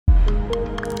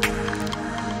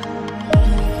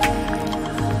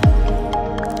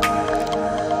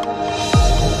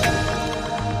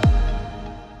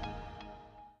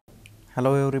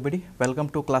Hello everybody, welcome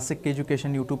to Classic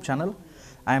Education YouTube channel.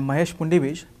 I am Mahesh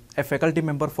Pundivij, a faculty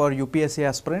member for UPSC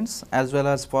aspirants as well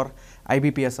as for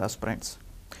IBPS aspirants.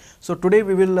 So today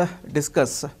we will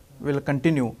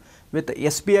continue with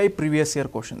SBI previous year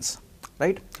questions,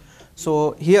 right?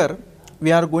 So here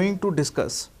we are going to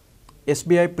discuss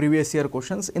SBI previous year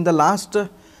questions. In the last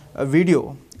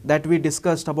video that we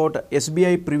discussed about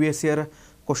SBI previous year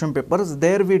question papers,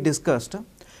 there we discussed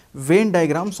Venn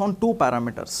diagrams on two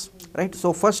parameters, right?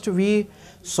 So first we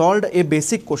solved a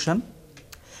basic question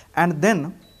and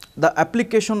then the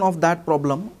application of that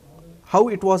problem, how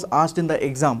it was asked in the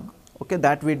exam, okay,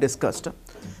 that we discussed,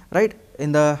 right,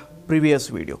 in the previous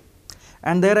video.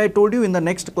 And there I told you in the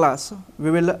next class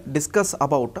we will discuss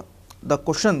about the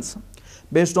questions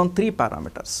based on three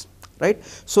parameters, right?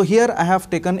 So here I have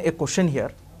taken a question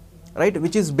here, right,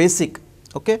 which is basic,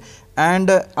 okay, and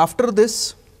after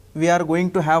this we are going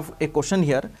to have a question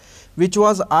here which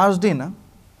was asked in,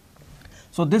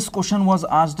 so this question was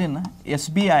asked in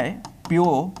SBI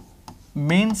PO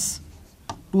Mains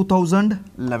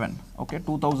 2011, okay,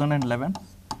 2011,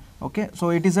 okay. So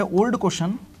it is an old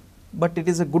question but it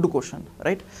is a good question,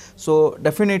 right? So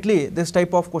definitely this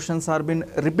type of questions are been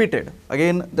repeated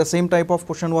again. The same type of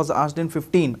question was asked in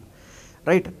 15,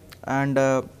 right,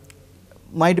 and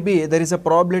might be there is a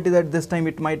probability that this time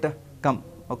it might come,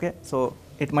 okay. So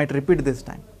it might repeat this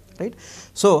time, right?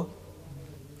 So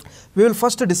we will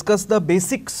first discuss the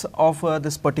basics of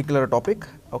this particular topic,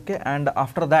 okay, and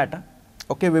after that,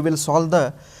 okay, we will solve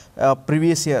the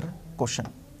previous year question,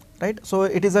 right? So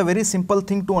it is a very simple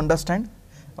thing to understand,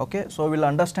 okay. So we will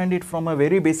understand it from a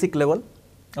very basic level,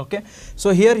 okay. So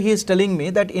here he is telling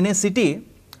me that in a city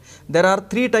there are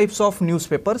three types of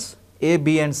newspapers, A,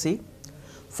 B and C.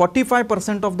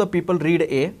 45% of the people read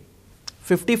A,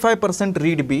 55%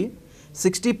 read B,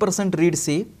 60% read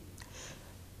C,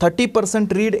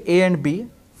 30% read A and B,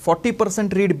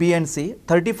 40% read B and C,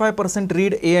 35%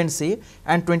 read A and C,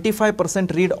 and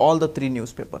 25% read all the three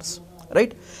newspapers,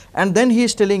 right? And then he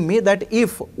is telling me that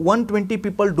if 120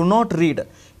 people do not read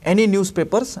any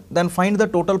newspapers, then find the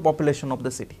total population of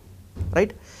the city,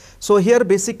 right? So here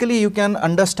basically you can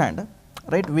understand,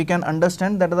 right, we can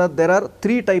understand that there are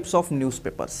three types of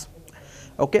newspapers,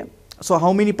 okay. So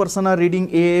how many person are reading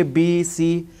A, B,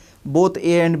 C, both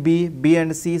A and B, B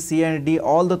and C, C and D,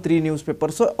 all the three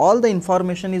newspapers. So all the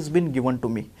information is been given to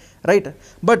me, right?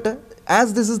 But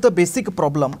as this is the basic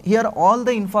problem, here all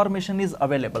the information is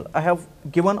available. I have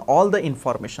given all the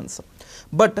informations.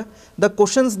 But the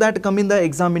questions that come in the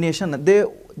examination,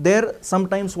 there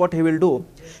sometimes what he will do,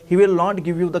 he will not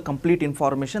give you the complete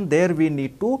information. There we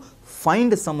need to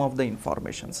find some of the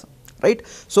informations, right?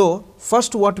 So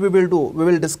first what we will do, we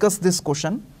will discuss this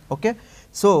question, okay.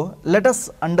 So let us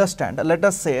understand, let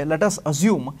us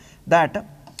assume that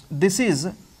this is,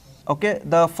 okay,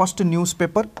 the first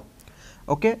newspaper,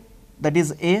 okay, that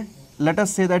is A. Let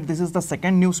us say that this is the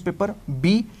second newspaper,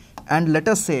 B, and let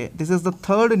us say this is the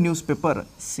third newspaper,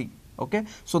 C, okay.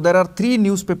 So there are three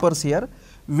newspapers here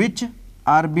which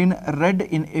are being read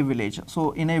in a village.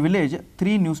 So in a village,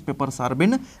 three newspapers are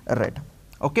being read,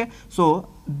 okay. So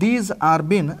these are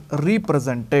being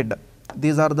represented.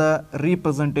 These are the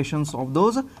representations of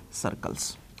those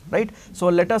circles, right? So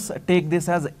let us take this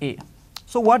as A.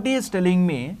 So what he is telling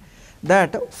me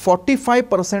that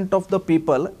 45% of the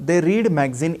people, they read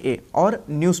magazine A or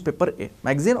newspaper A,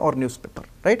 magazine or newspaper,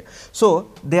 right?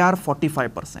 So they are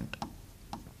 45%.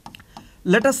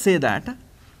 Let us say that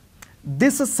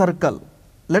this circle,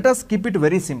 let us keep it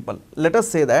very simple. Let us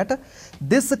say that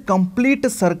this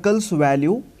complete circle's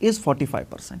value is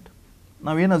 45%.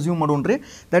 Now we assume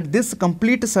that this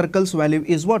complete circle's value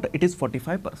is what? It is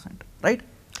 45%, right?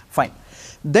 Fine.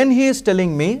 Then he is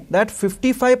telling me that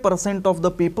 55% of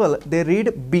the people, they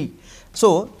read B.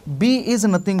 So B is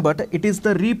nothing but it is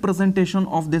the representation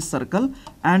of this circle,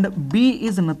 and B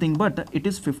is nothing but it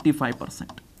is 55%.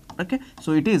 Okay,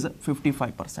 so it is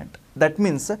 55%. That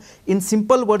means in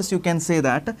simple words you can say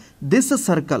that this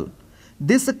circle,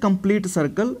 this complete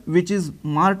circle which is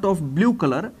marked of blue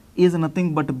color is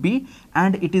nothing but B,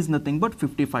 and it is nothing but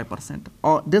 55%,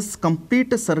 or this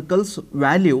complete circle's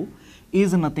value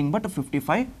is nothing but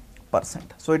 55%.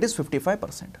 So it is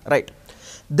 55%, right?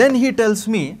 Then he tells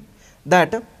me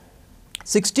that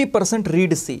 60%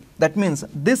 read C. That means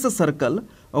this circle,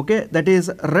 okay, that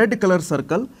is red color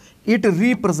circle, it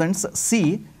represents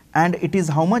C, and it is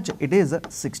how much? It is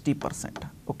 60%,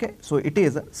 okay. So it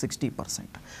is 60%.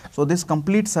 So this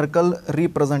complete circle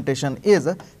representation is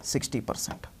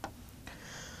 60%.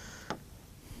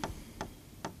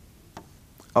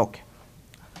 Okay.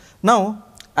 Now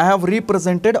I have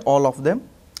represented all of them.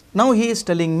 Now he is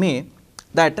telling me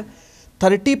that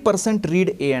 30%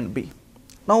 read A and B.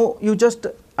 Now you just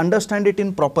understand it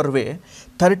in proper way.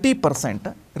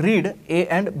 30% read A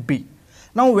and B.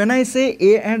 Now when I say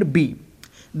A and B,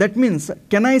 that means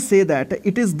can I say that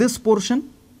it is this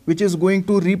portion which is going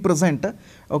to represent,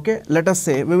 okay, let us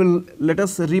say let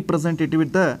us represent it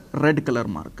with the red color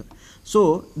mark.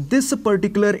 So this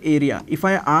particular area, if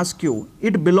I ask you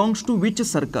it belongs to which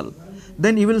circle,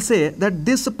 then you will say that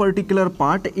this particular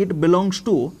part it belongs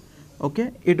to,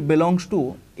 okay, it belongs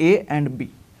to A and B.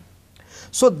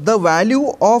 So the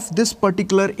value of this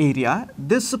particular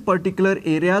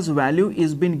area's value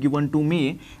is been given to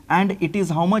me, and it is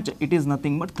how much? It is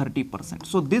nothing but 30%.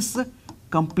 So this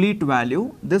complete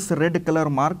value, this red color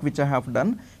mark which I have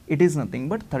done, it is nothing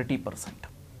but 30%.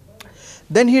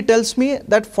 Then he tells me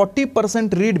that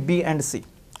 40% read B and C,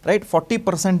 right?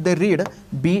 40% they read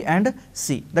B and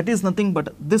C. That is nothing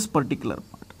but this particular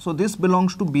part. So this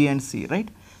belongs to B and C, right?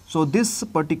 So this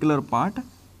particular part,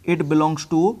 it belongs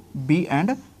to B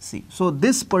and C. So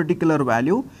this particular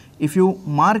value, if you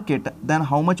mark it, then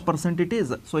how much percent it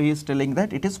is? So he is telling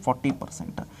that it is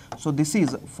 40%. So this is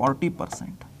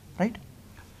 40%, right?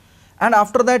 And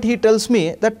after that he tells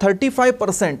me that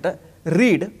 35%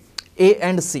 read A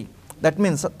and C. That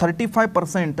means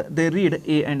 35% they read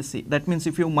A and C. That means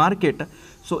if you mark it,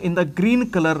 so in the green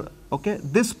color, okay,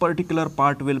 this particular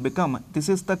part will become, this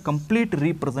is the complete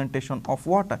representation of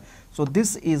what? So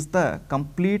this is the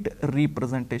complete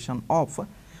representation of,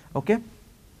 okay,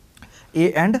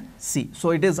 A and C.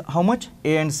 So it is how much?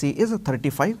 A and C is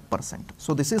 35%.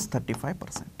 So this is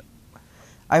 35%.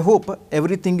 I hope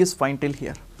everything is fine till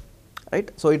here, right?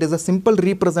 So it is a simple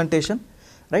representation,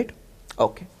 right?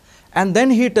 Okay. And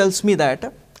then he tells me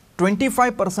that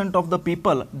 25% of the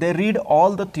people, they read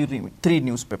all the three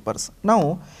newspapers.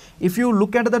 Now, if you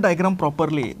look at the diagram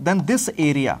properly, then this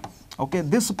area, okay,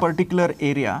 this particular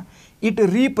area, it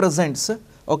represents,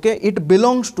 okay, it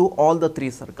belongs to all the three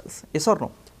circles. Yes or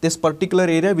no? This particular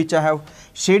area which I have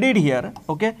shaded here,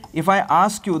 okay, if I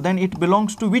ask you, then it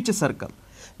belongs to which circle?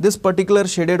 This particular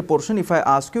shaded portion, if I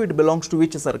ask you it belongs to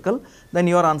which circle, then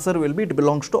your answer will be it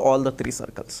belongs to all the three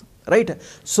circles, right?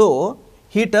 So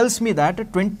he tells me that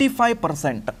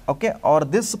 25%, okay, or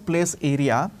this place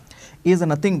area is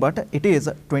nothing but it is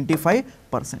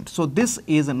 25%. So this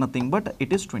is nothing but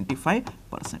it is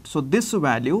 25%. So this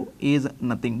value is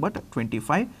nothing but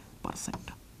 25%.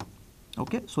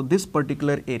 Okay, so this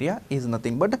particular area is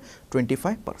nothing but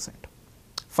 25%.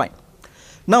 Fine.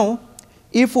 Now,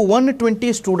 if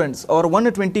 120 students or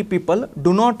 120 people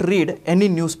do not read any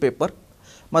newspaper,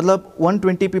 matlab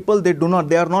 120 people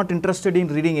they are not interested in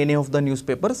reading any of the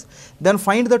newspapers, then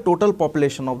find the total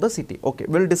population of the city. Okay,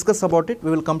 we will discuss about it, we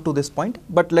will come to this point,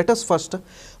 but let us first,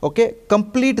 okay,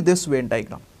 complete this Venn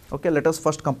diagram. Okay, let us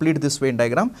first complete this Venn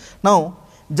diagram. Now,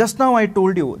 just now I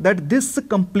told you that this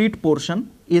complete portion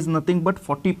is nothing but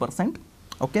 40%.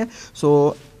 Okay,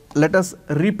 so let us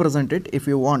represent it if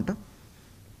you want.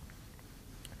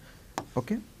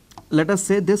 Okay, let us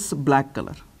say this black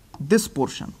color, this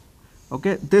portion,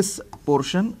 okay, this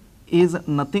portion is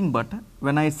nothing but,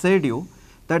 when I said you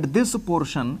that this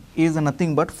portion is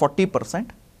nothing but 40%,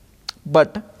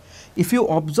 but if you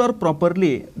observe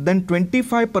properly, then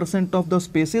 25% of the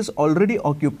space is already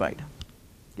occupied.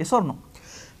 Yes or no?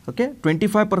 Okay,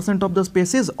 25% of the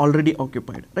space is already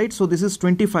occupied, right? So this is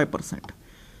 25%.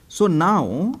 So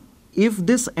now, if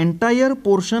this entire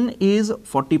portion is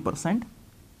 40%,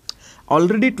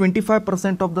 already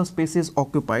 25% of the space is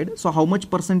occupied. So how much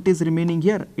percent is remaining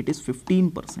here? It is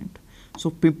 15%.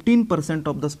 So 15%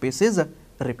 of the space is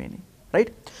remaining,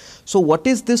 right? So what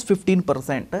is this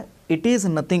 15%? It is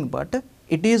nothing but,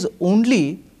 it is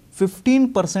only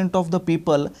 15% of the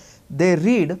people, they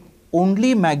read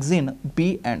only magazine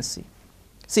B and C.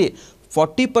 See,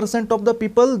 40% of the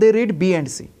people, they read B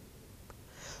and C.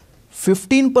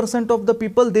 15% of the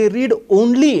people, they read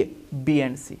only B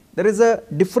and C. There is a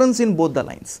difference in both the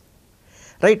lines,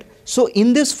 right? So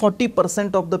in this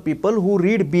 40% of the people who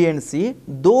read B and C,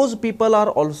 those people are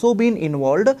also being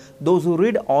involved, those who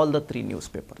read all the three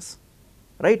newspapers,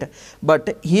 right?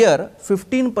 But here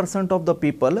 15% of the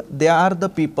people, they are the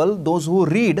people, those who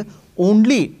read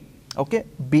only, okay,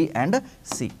 B and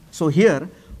C. So here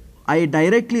I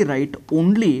directly write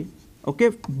only,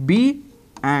 okay, B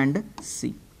and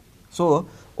C. So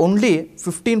only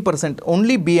 15%,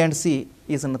 only B and C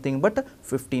is nothing but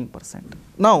 15%.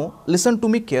 Now listen to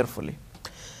me carefully.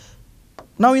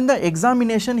 Now in the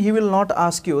examination, he will not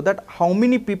ask you that how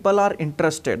many people are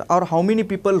interested or how many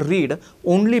people read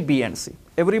only B and C.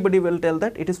 Everybody will tell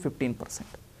that it is 15%.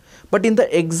 But in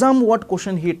the exam, what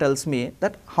question he tells me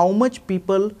that how much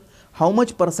people, how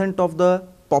much percent of the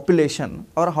population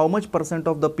or how much percent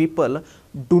of the people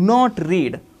do not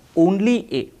read only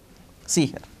A? See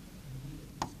here,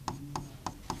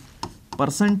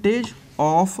 percentage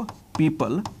of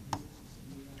people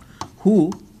who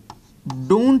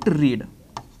don't read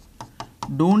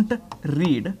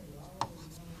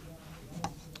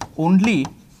only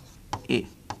A.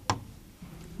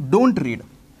 Don't read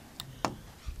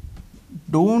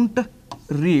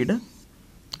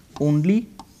only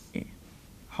A.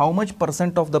 How much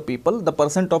percent of the people? The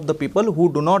percent of the people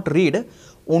who do not read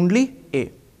only A.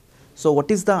 So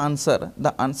what is the answer?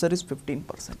 The answer is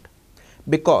 15%.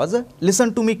 Because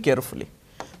listen to me carefully.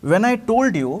 When I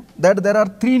told you that there are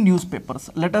 3 newspapers,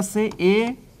 let us say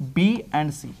A, B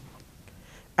and C.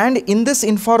 And in this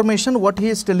information what he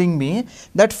is telling me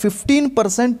that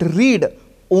 15% read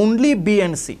only B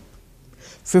and C.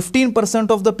 15%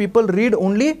 of the people read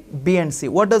only B and C.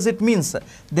 What does it mean?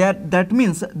 That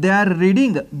means they are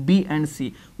reading B and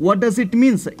C. What does it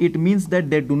mean? It means that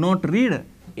they do not read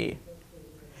A.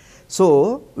 So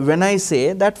when I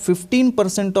say that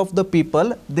 15% of the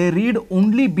people they read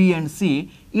only B and C,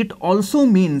 it also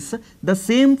means the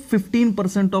same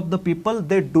 15% of the people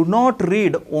they do not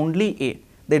read only A.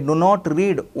 They do not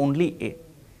read only A.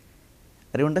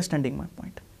 Are you understanding my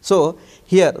point? So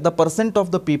here the percent of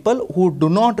the people who do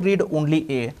not read only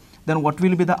A, then what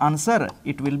will be the answer?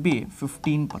 It will be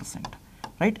 15%,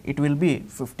 right? It will be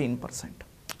 15%.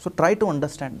 So try to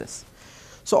understand this.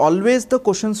 So always the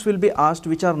questions will be asked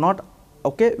which are not,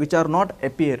 okay, which are not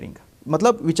appearing,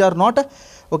 matlab which are not,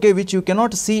 okay, which you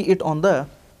cannot see it on the,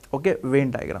 okay,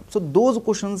 Venn diagram. So those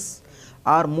questions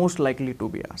are most likely to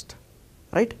be asked,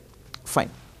 right?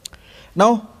 Fine.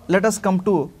 Now let us come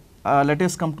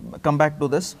back to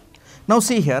this. Now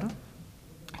see here,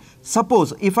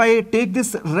 suppose if I take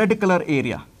this red color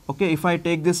area, okay, if I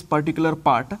take this particular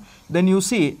part, then you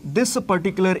see this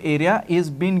particular area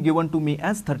is being given to me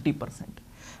as 30%.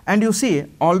 And you see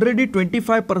already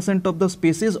 25% of the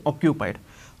space is occupied,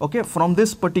 okay, from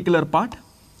this particular part,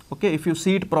 okay, if you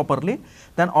see it properly,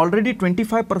 then already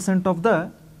 25% of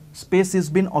the space is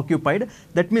been occupied.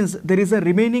 That means there is a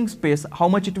remaining space. How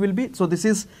much it will be? So this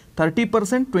is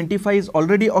 30%, 25 is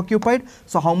already occupied.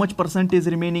 So how much percent is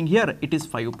remaining here? It is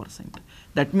 5%.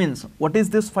 That means what is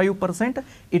this 5%?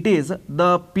 It is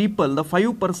the people, the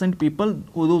 5% people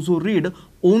those who read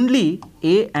only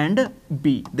A and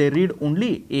B. They read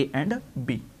only A and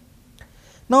B.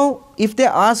 Now if they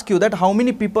ask you that how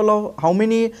many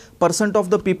percent of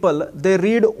the people they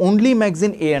read only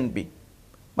magazine A and B,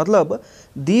 matlab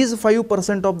these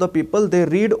 5% of the people they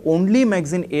read only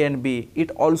magazine A and B,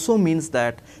 it also means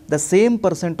that the same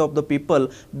percent of the people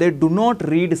they do not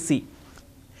read C.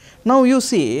 Now you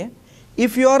see,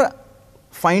 if you are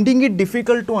finding it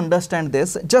difficult to understand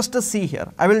this, just see here.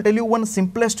 I will tell you one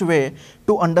simplest way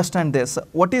to understand this.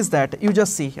 What is that? You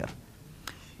just see here.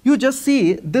 You just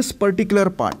see this particular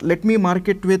part. Let me mark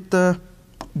it with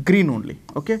green only.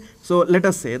 Okay. So let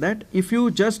us say that if you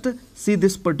just see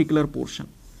this particular portion,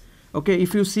 okay,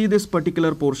 if you see this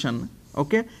particular portion,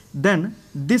 okay, then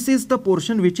this is the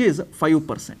portion which is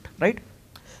 5%, right?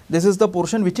 This is the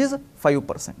portion which is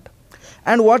 5%.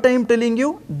 And what I am telling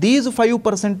you, these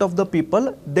 5% of the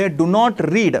people, they do not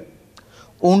read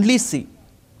only C.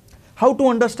 How to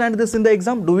understand this in the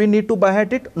exam? Do we need to by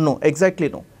heart it? No, exactly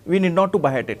no. We need not to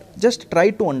by heart it. Just try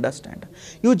to understand.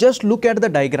 You just look at the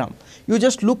diagram. You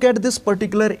just look at this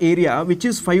particular area which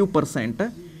is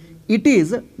 5%. It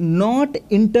is not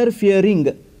interfering.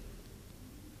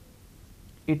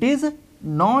 It is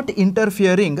not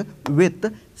interfering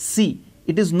with C.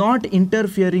 It is not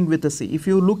interfering with C. If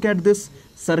you look at this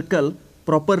circle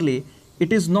properly,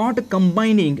 it is not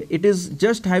combining. It is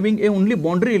just having a only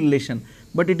boundary relation,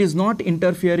 but it is not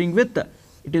interfering with.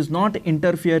 It is not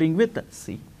interfering with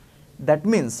C. That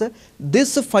means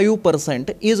this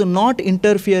 5% is not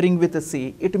interfering with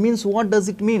C. It means, what does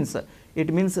it mean?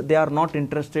 It means they are not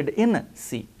interested in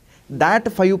C. That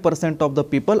 5% of the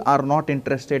people are not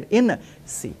interested in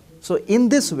C. So in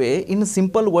this way, in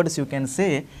simple words, you can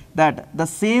say that the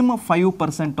same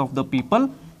 5% of the people,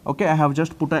 okay, I have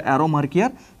just put an arrow mark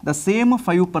here, the same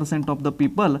 5% of the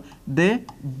people, they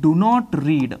do not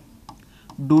read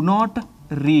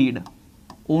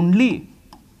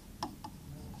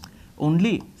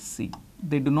only C.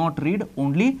 They do not read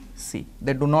only C.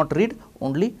 They do not read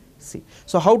only C.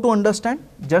 So how to understand?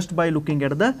 Just by looking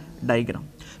at the diagram.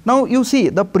 Now you see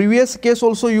the previous case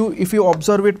also, if you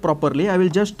observe it properly, I will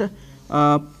just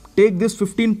take this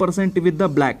 15% with the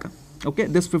black, okay,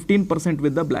 this 15%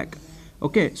 with the black,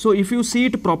 okay. So if you see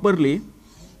it properly,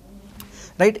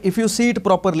 right, if you see it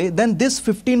properly, then this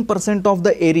 15% of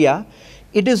the area,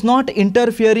 it is not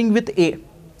interfering with A.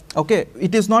 Okay,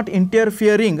 it is not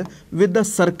interfering with the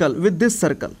circle, with this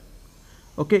circle.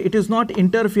 Okay, it is not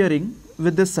interfering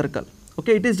with this circle.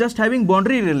 Okay, it is just having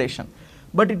boundary relation,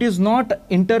 but it is not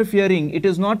interfering,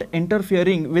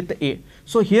 with A.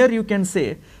 So here you can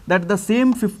say that the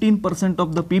same 15%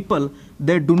 of the people,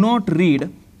 they do not read,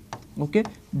 okay,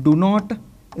 do not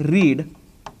read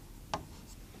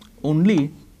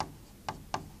only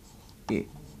A,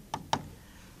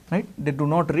 right? They do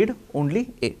not read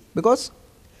only A because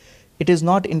it is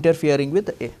not interfering with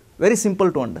A. Very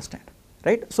simple to understand,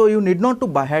 right? So you need not to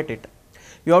by heart it.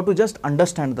 You have to just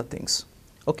understand the things.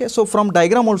 Okay, so from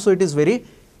diagram also it is very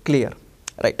clear,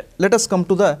 right? Let us come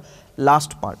to the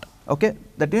last part. Okay,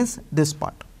 that is this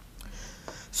part.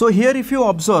 So here if you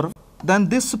observe, then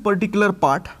this particular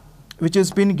part which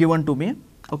has been given to me,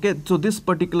 okay, so this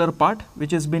particular part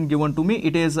which has been given to me,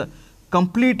 it is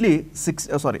completely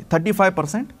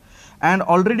 35%, and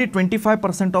already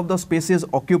 25% of the space is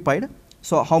occupied.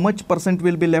 So how much percent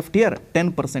will be left here?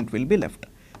 10% will be left,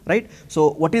 right? So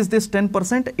what is this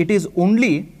 10%? It is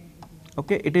only,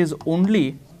 okay, it is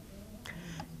only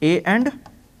A and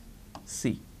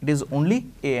C. It is only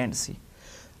A and C.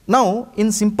 Now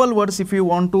in simple words, if you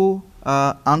want to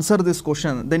answer this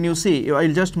question, then you see, I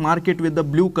will just mark it with the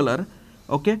blue color.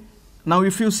 Okay, now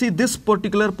if you see, this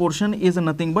particular portion is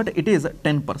nothing but it is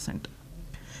 10%.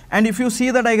 And if you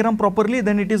see the diagram properly,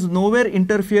 then it is nowhere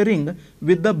interfering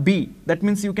with the B. That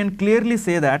means you can clearly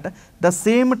say that the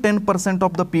same 10%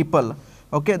 of the people,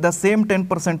 okay, the same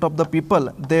 10% of the people,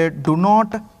 they do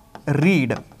not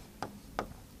read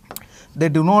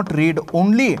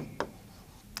only,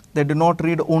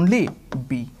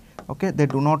 B. Okay, they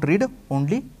do not read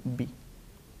only B,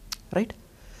 right?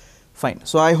 Fine.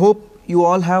 So I hope you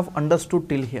all have understood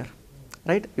till here,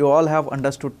 right? You all have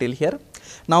understood till here.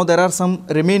 Now there are some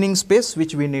remaining space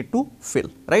which we need to fill,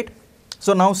 right?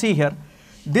 So now see here,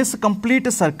 this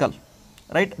complete circle,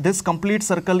 right? This complete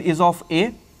circle is of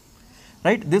A,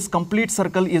 right? This complete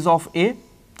circle is of A,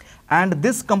 and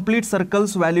this complete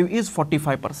circle's value is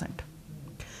 45%.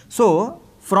 So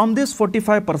from this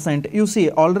 45%, you see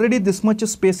already this much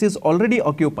space is already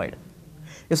occupied.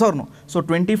 Yes or no? So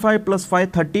 25 plus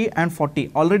 5, 30 and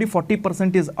 40. Already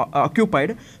 40% is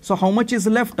occupied. So how much is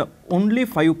left? Only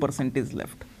 5% is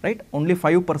left, right? Only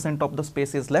 5% of the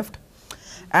space is left.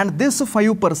 And this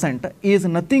 5% is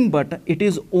nothing but it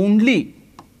is only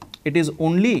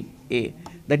A.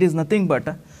 That is nothing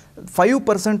but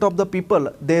 5% of the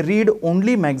people, they read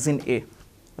only magazine A,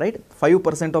 right?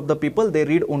 5% of the people, they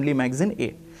read only magazine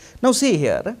A. Now see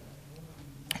here,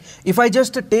 if I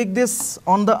just take this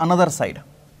on the another side,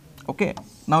 okay,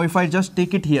 now if I just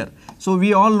take it here, so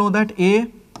we all know that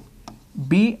A,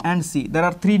 B and C, there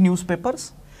are 3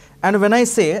 newspapers, and when I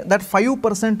say that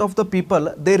 5% of the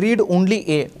people, they read only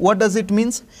A, what does it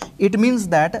means? It means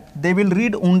that they will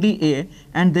read only A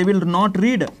and they will not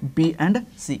read B and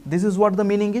C. This is what the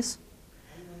meaning is.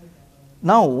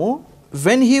 Now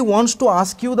when he wants to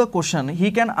ask you the question,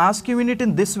 he can ask you in it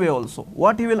in this way also.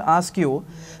 What he will ask you,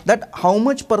 that how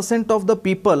much percent of the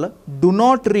people do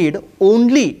not read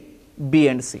only B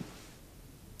and C,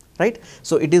 right?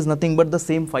 So it is nothing but the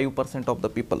same 5% of the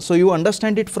people. So you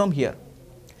understand it from here.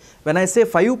 When I say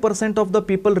 5% of the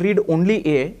people read only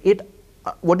A,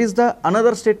 what is the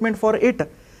another statement for it,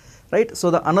 right? So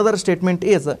the another statement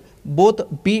is both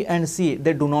B and C,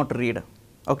 they do not read.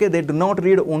 Okay, they do not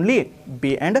read only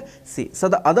B and C. So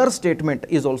the other statement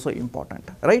is also important,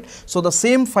 right? So the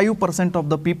same 5% of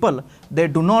the people, they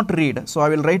do not read. So I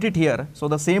will write it here. So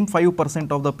the same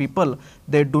 5% of the people,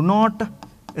 they do not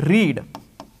read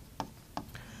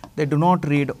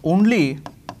only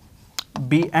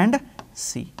B and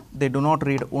C. They do not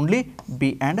read only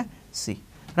B and C,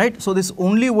 right? So this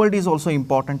only word is also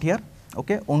important here.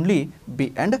 Okay, only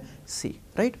B and C,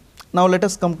 right? Now let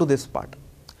us come to this part.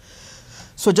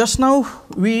 So just now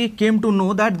we came to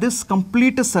know that this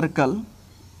complete circle,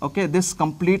 okay, this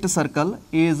complete circle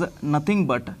is nothing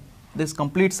but, this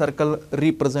complete circle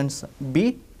represents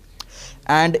B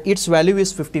and its value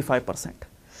is 55%.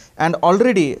 And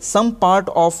already some part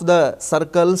of the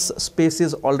circle's space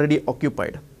is already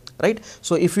occupied, right?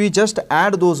 So if we just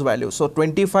add those values, so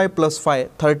 25 plus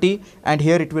 5, 30, and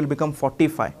here it will become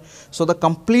 45. So the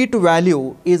complete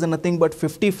value is nothing but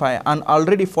 55, and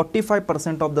already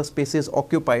 45% of the space is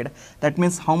occupied. That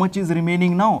means how much is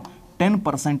remaining now?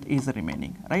 10% is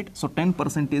remaining, right? So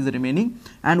 10% is remaining.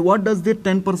 And what does the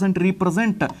 10%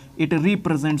 represent? It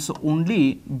represents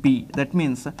only B. That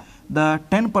means the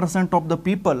 10% of the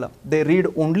people, they read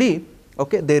only,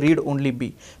 okay, they read only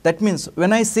B. That means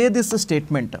when I say this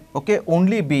statement, okay,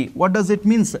 only B, what does it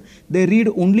means? They read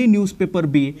only newspaper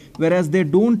B, whereas they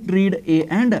don't read A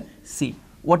and C.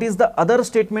 What is the other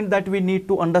statement that we need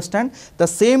to understand? The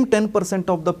same 10%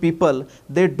 of the people,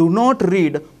 they do not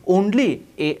read only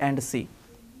A and C.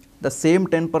 The same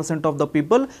 10% of the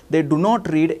people, they do not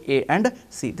read A and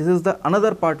C. This is the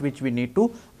another part which we need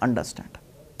to understand,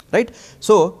 right?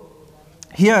 So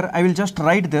here I will just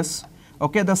write this,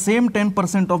 okay, the same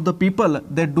 10% of the people,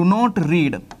 they do not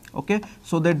read, okay,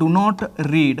 so they do not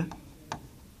read,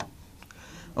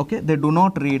 okay, they do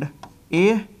not read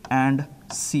A and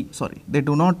C, sorry, they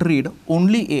do not read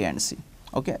only A and C,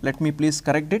 okay, let me please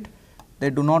correct it, they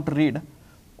do not read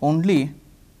only,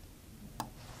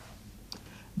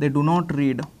 they do not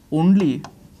read only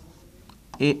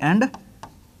A and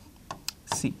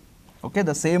C, okay,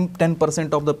 the same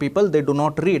 10% of the people, they do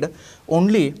not read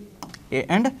only A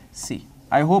and C.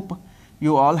 I hope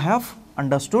you all have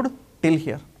understood till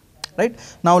here, right?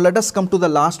 Now let us come to the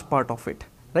last part of it.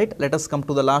 Right, let us come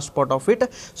to the last part of it.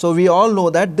 So we all know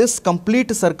that this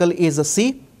complete circle is a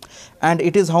C, and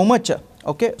it is how much?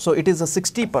 Okay, so it is a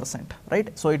 60%,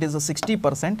 right? So it is a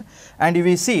 60%, and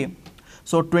we see,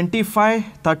 so 25,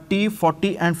 30,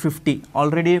 40 and 50,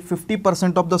 already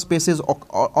 50% of the space is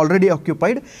already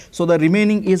occupied. So the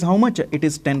remaining is how much? It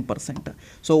is 10%.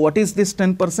 So what is this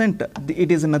 10%?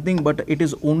 It is nothing but it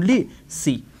is only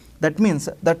C. That means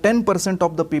the 10%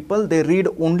 of the people, they read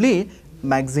only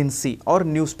magazine C or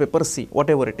newspaper C,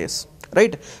 whatever it is,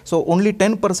 right? So only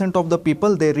 10% of the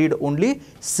people, they read only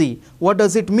C. What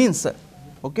does it means?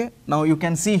 Okay, now you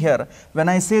can see here, when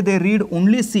I say they read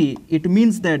only C, it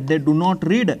means that they do not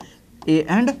read A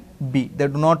and B. They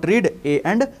do not read A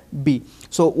and B.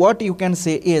 So what you can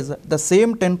say is the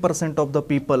same 10% of the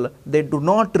people, they do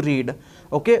not read,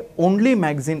 okay, only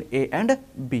magazine A and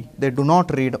B. They do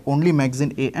not read only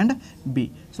magazine A and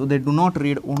B. So they do not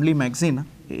read only magazine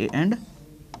A and,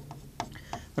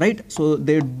 right? So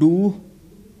they do,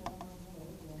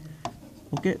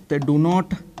 okay, they do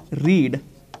not read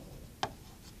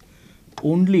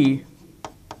only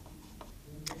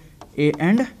A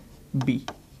and B,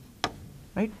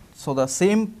 right? So the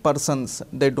same persons,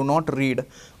 they do not read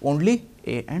only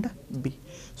A and B.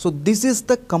 So this is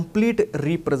the complete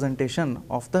representation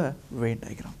of the Venn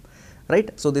diagram, right?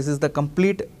 So this is the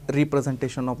complete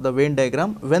representation of the Venn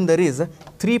diagram when there is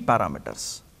 3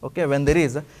 parameters, okay, when there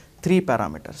is 3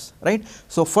 parameters, right?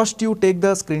 So first you take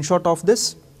the screenshot of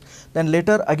this, then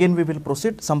later again we will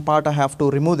proceed, some part I have to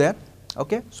remove there,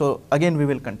 okay, so again we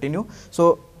will continue.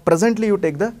 So presently you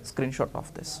take the screenshot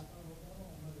of this,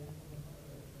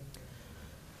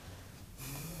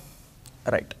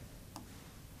 right?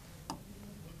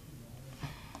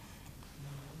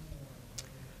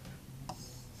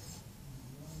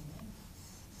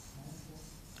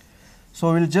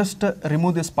 So we will just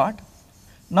remove this part.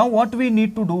 Now what we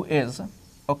need to do is,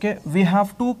 okay, we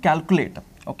have to calculate,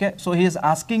 okay, so he is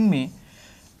asking me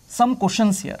some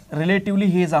questions here, relatively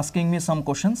he is asking me some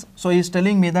questions. So he is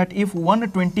telling me that if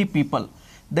 120 people,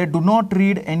 they do not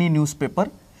read any newspaper,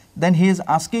 then he is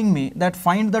asking me that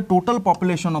find the total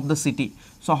population of the city.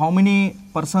 So how many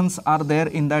persons are there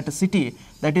in that city?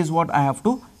 That is what I have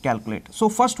to calculate. So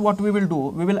first what we will do,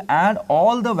 we will add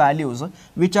all the values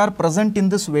which are present in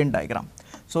this Venn diagram.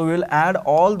 So we will add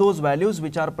all those values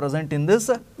which are present in this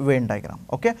Venn diagram,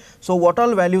 okay. So what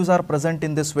all values are present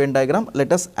in this Venn diagram?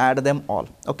 Let us add them all,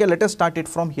 okay. Let us start it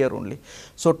from here only.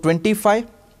 So 25,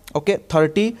 okay,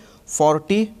 30,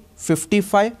 40,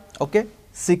 55, okay,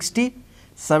 60,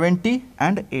 70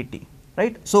 and 80,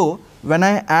 right. So when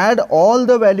I add all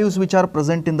the values which are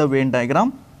present in the Venn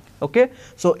diagram, okay,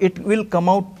 so it will come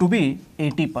out to be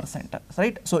 80%,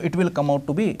 right. So it will come out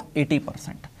to be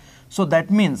 80%. So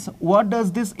that means what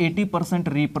does this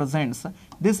 80% represents?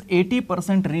 This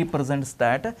 80% represents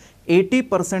that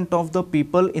 80% of the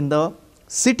people in the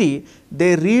city,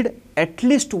 they read at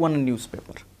least one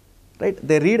newspaper, right?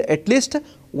 They read at least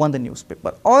one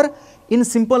newspaper, or in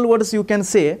simple words you can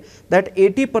say that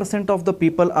 80% of the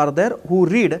people are there who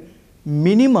read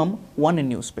minimum one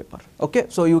newspaper, okay.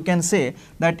 So you can say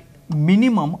that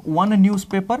minimum one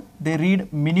newspaper, they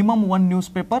read minimum one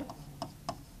newspaper,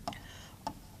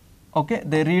 okay,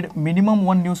 they read minimum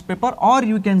one newspaper, or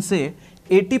you can say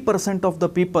 80% of the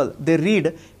people, they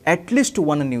read at least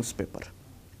one newspaper,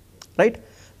 right.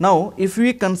 Now if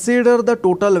we consider the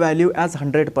total value as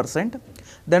 100%,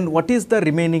 then what is the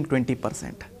remaining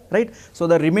 20%, right. So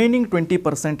the remaining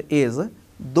 20% is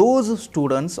those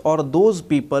students or those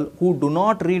people who do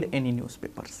not read any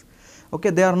newspapers, okay,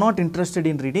 they are not interested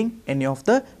in reading any of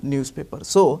the newspapers.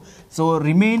 So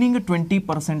remaining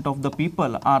 20% of the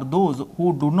people are those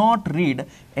who do not read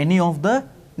any of the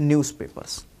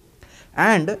newspapers.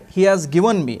 And he has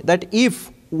given me that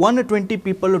if 120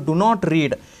 people do not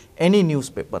read any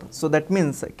newspaper. So that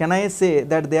means, can I say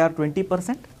that they are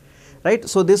 20%? Right?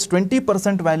 So this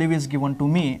 20% value is given to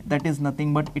me, that is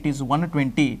nothing but it is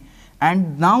 120.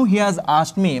 And now he has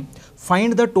asked me,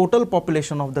 find the total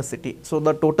population of the city. So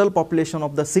the total population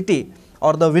of the city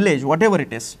or the village, whatever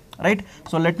it is, right?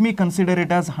 So let me consider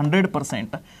it as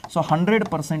 100%. So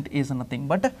 100% is nothing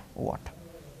but what?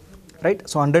 Right?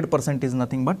 So 100% is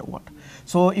nothing but what?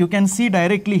 So you can see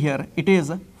directly here, it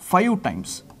is 5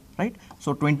 times, right?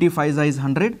 So 25 is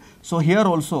 100. So here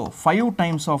also 5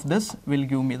 times of this will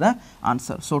give me the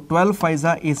answer. So 12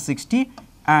 5 is 60.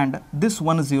 And this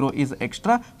 10 is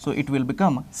extra, so it will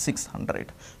become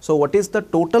 600. So what is the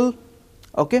total,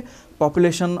 okay,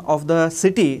 population of the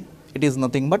city? It is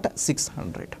nothing but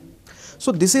 600.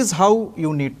 So this is how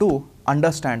you need to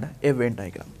understand a Venn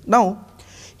diagram. Now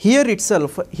here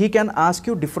itself he can ask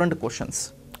you different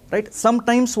questions, right?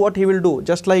 Sometimes what he will do,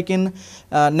 just like in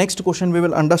next question we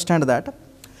will understand that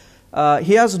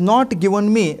he has not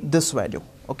given me this value,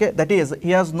 okay, that is he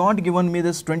has not given me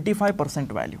this 25%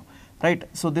 value. Right.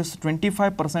 So this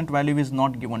 25% value is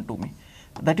not given to me.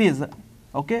 That is,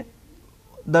 okay,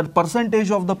 the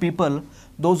percentage of the people,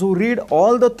 those who read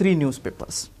all the 3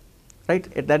 newspapers,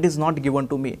 right, that is not given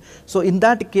to me. So in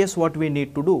that case, what we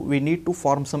need to do, we need to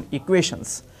form some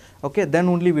equations, okay, then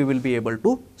only we will be able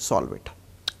to solve it,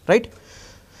 right.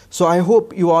 So I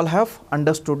hope you all have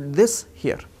understood this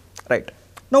here, right.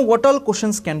 Now what all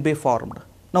questions can be formed?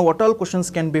 Now what all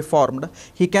questions can be formed?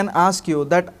 He can ask you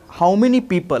that how many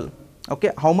people,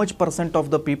 okay, how much percent of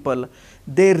the people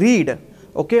they read,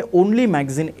 okay, only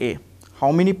magazine A?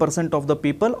 How many percent of the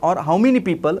people, or how many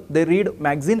people they read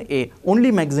magazine A,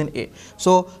 only magazine A?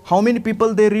 So how many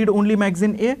people they read only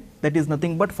magazine A? That is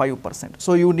nothing but 5%.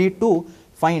 So you need to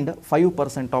find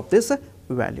 5% of this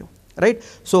value, right?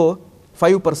 So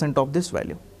 5% of this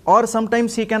value. Or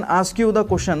sometimes he can ask you the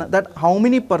question that how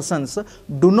many persons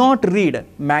do not read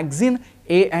magazine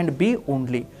A and B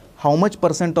only? How much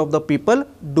percent of the people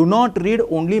do not read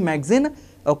only magazine,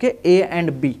 okay, A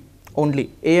and B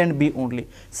only, A and B only?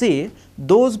 See,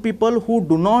 those people who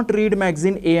do not read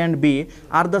magazine A and B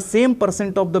are the same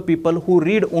percent of the people who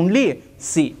read only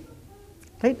C,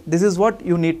 right? This is what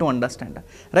you need to understand,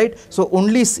 right? So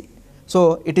only C.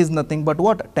 So it is nothing but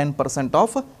what? 10%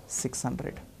 of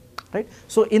 600, right?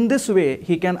 So in this way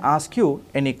he can ask you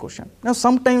any question. Now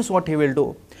sometimes what he will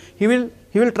do, he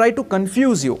will try to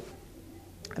confuse you.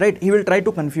 Right, he will try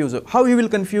to confuse you. How he will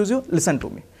confuse you? Listen to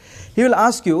me. He will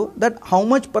ask you that how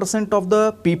much percent of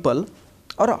the people,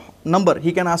 or a number,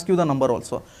 he can ask you the number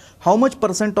also. How much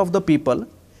percent of the people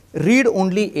read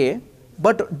only A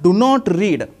but do not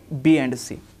read B and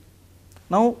C?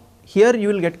 Now here you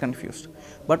will get confused,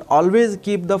 but always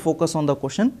keep the focus on the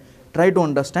question. Try to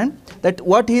understand that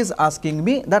what he is asking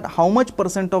me, that how much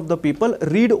percent of the people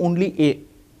read only A.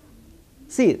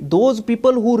 See, those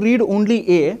people who read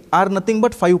only A are nothing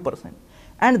but 5%.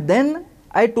 And then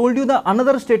I told you the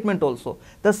another statement also.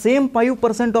 The same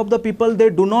 5% of the people, they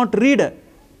do not read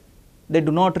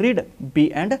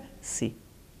B and C.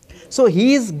 So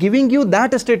he is giving you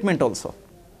that statement also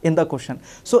in the question.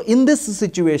 So in this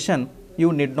situation,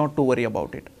 you need not to worry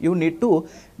about it. You need to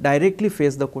directly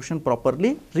face the question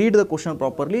properly, read the question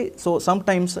properly. So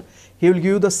sometimes he will give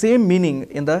you the same meaning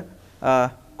in the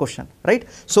question, right?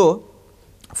 So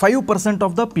 5%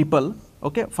 of the people,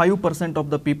 okay, 5% of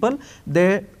the people,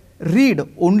 they read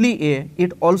only A.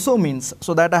 It also means,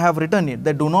 so that I have written it,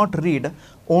 they do not read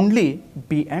only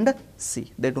B and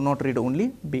C. They do not read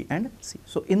only B and C.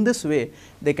 So in this way,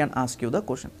 they can ask you the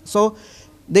question. So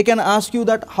they can ask you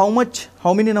that how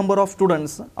many number of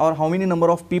students or how many number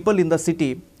of people in the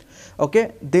city,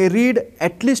 okay, they read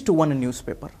at least one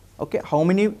newspaper. Okay, how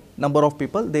many number of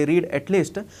people they read at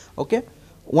least, okay,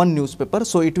 one newspaper.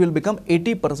 So it will become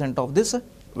 80% of this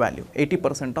value,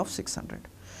 80% of 600.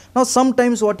 Now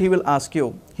sometimes what he will ask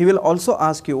you, he will also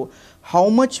ask you how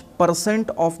much percent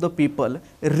of the people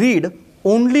read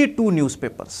only 2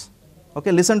 newspapers.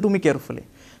 Okay, listen to me carefully.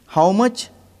 How much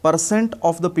percent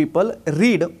of the people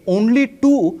read only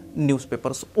 2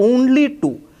 newspapers? Only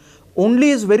 2.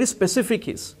 Only is very specific,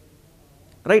 is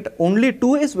right. Only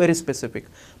 2 is very specific.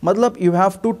 Matlab you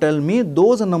have to tell me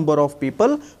those number of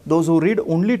people, those who read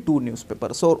only 2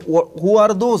 newspapers. So who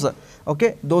are those?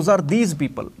 Okay, those are these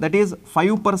people. That is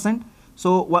 5%.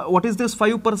 So what is this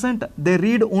 5%? They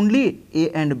read only A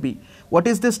and B. What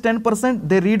is this 10%?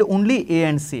 They read only A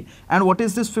and C. And what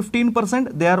is this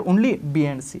 15%? They are only B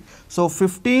and C. So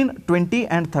 15, 20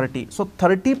 and 30. So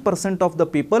 30% of the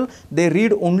people, they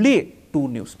read only 2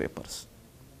 newspapers.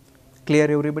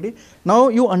 Clear everybody? Now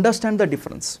you understand the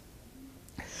difference.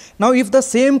 Now if the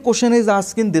same question is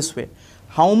asked in this way,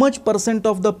 how much percent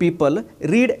of the people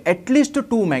read at least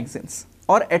 2 magazines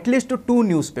or at least 2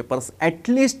 newspapers, at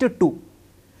least 2.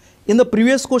 In the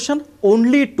previous question,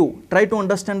 only 2. Try to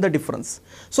understand the difference.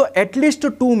 So, at least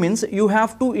 2 means you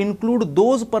have to include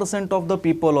those percent of the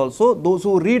people also, those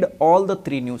who read all the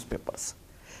 3 newspapers,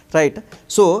 right.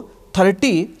 So,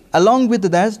 30, along with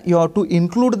that you have to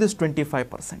include this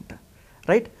 25%,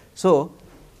 right. So,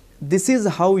 this is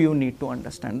how you need to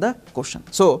understand the question.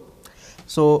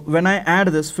 So when I add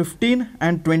this 15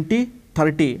 and 20,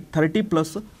 30, 30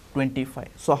 plus 25.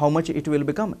 So, how much it will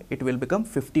become? It will become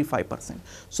 55%.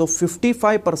 So,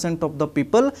 55% of the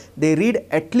people, they read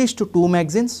at least 2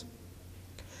 magazines,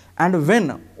 and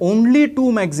when only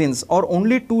 2 magazines or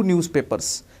only 2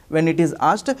 newspapers, when it is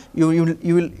asked, you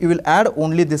will add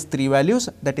only these 3 values,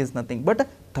 that is nothing but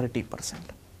 30%.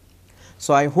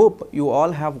 So, I hope you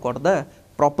all have got the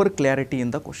proper clarity in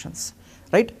the questions,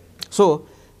 right. So,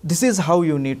 this is how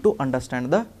you need to understand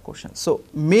the question. So,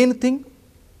 main thing,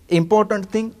 important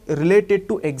thing related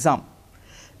to exam,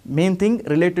 main thing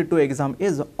related to exam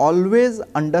is always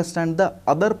understand the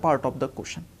other part of the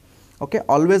question, okay,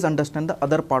 always understand the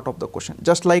other part of the question.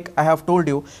 Just like I have told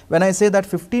you, when I say that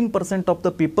 15% of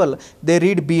the people, they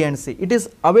read B and C, it is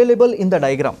available in the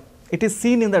diagram, it is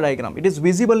seen in the diagram, it is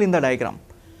visible in the diagram.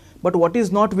 But what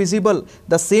is not visible?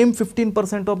 The same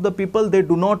 15% of the people, they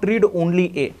do not read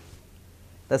only A.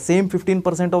 The same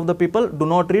 15% of the people do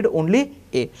not read only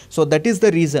A. So, that is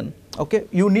the reason, okay,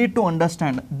 you need to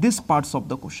understand these parts of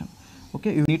the question,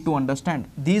 okay, you need to understand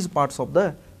these parts of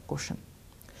the question.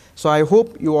 So, I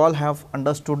hope you all have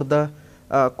understood the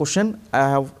question,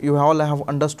 you all have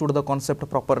understood the concept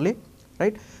properly,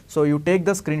 right. So, you take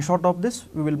the screenshot of this,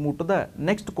 we will move to the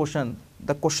next question,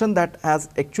 the question that has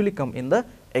actually come in the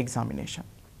examination,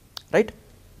 right.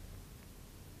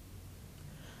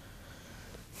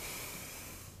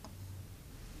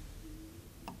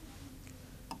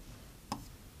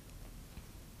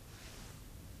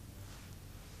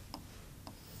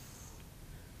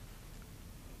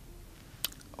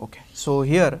 Okay. So,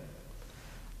 here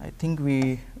I think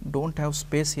we do not have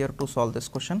space here to solve this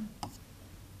question.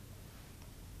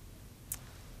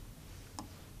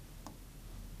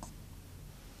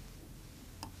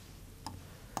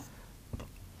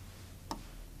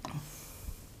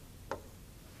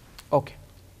 Okay.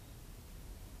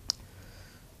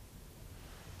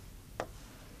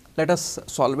 Let us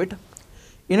solve it.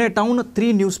 In a town,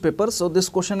 3 newspapers. So, this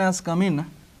question has come in,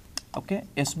 okay,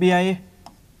 SBI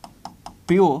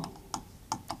PO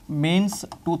Mains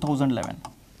 2011,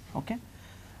 okay.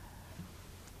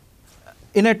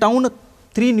 In a town,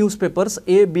 3 newspapers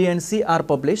A, B and C are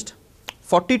published.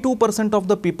 42% of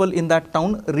the people in that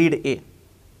town read A,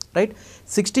 right.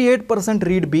 68%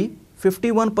 read B,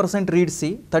 51% read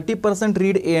C, 30%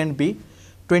 read A and B,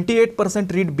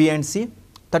 28% read B and C,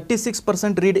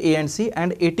 36% read A and C,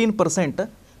 and 18%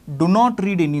 do not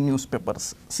read any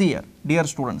newspapers. See here, dear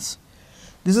students,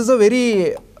 this is a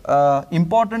very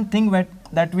important thing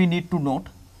that we need to note.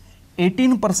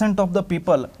 18% of the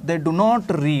people, they do not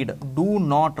read, do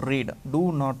not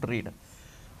read.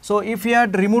 So, if you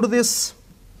had removed this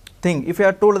thing, if you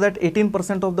had told that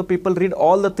 18% of the people read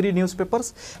all the 3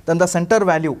 newspapers, then the center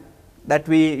value that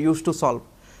we used to solve,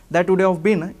 that would have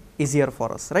been easier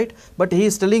for us, right. But he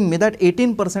is telling me that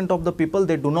 18% of the people,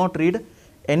 they do not read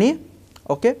any,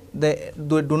 okay, they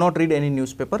do not read any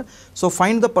newspaper. So,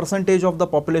 find the percentage of the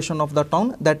population of the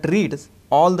town that reads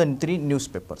all the 3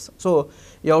 newspapers. So,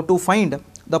 you have to find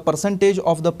the percentage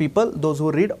of the people, those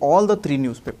who read all the 3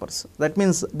 newspapers. That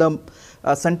means the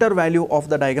center value of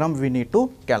the diagram we need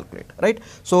to calculate, right.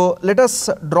 So, let us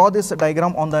draw this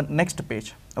diagram on the next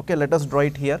page. Okay, let us draw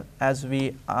it here, as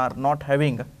we are not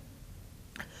having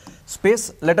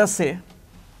space. Let us say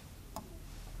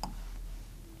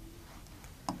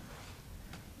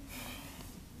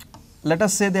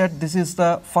that this is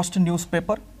the first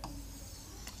newspaper,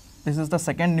 this is the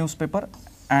second newspaper,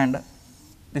 and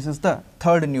this is the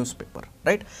third newspaper,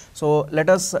 right. So, let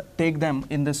us take them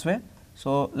in this way.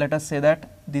 So, let us say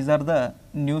that these are the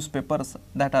newspapers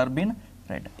that are being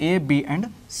read, A, B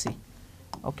and C,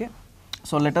 okay.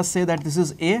 So, let us say that this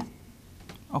is A,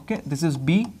 okay, this is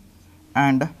B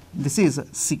and this is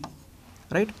C,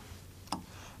 right.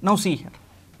 Now, see here,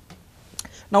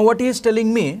 now what he is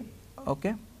telling me,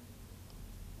 okay,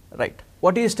 right,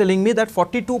 what he is telling me that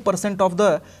 42% of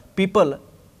the people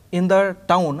in the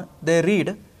town, they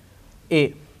read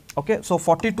A, okay. So,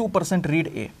 42% read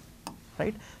A,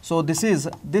 right. So,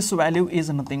 this value is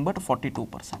nothing but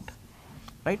 42%,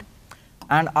 right.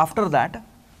 And after that,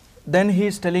 then he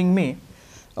is telling me,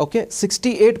 okay,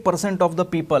 68% of the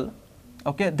people,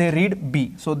 okay, they read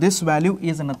B. So, this value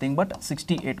is nothing but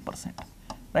 68%,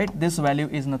 right? This value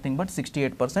is nothing but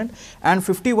 68%, and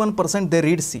 51% they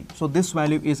read C. So this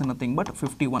value is nothing but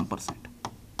 51%.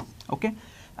 Okay,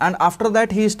 and after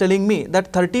that he is telling me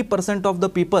that 30% of the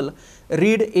people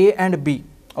read A and B.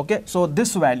 Okay, so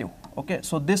this value, okay,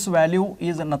 so this value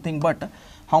is nothing but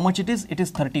how much it is? It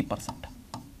is 30%.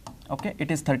 Okay,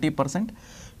 it is 30%.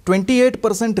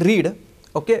 28% read,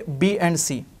 okay, B and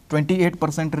C.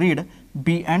 28% read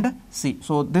B and C.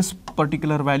 So this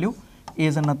particular value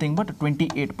is nothing but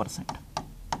 28%.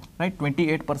 Right,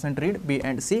 28% read B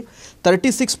and C.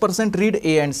 36% read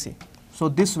A and C. So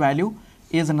this value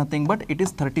is nothing but it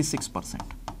is 36%.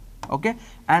 Okay,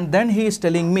 and then he is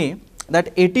telling me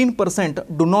that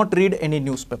 18% do not read any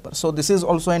newspaper. So this is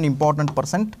also an important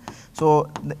percent. So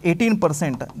the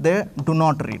 18% they do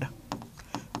not read.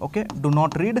 Okay, do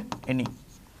not read any,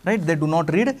 right? They do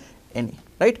not read any,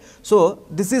 right? So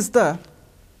this is the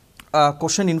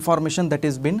question information that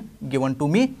is been given to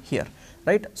me here,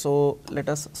 right? So let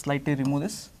us slightly remove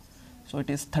this. So it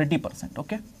is 30%.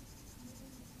 Okay.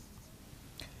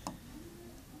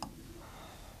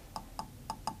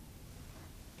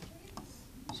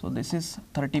 So this is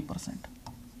 30%,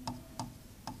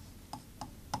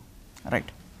 right?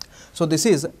 So this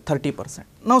is 30%.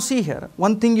 Now see here,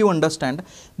 one thing you understand,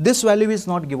 this value is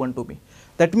not given to me.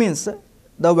 That means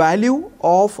the value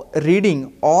of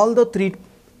reading all the three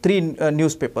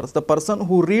newspapers, the person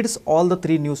who reads all the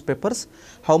 3 newspapers,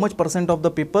 how much percent of the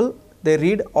people they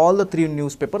read all the 3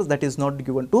 newspapers, that is not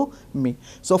given to me.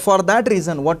 So for that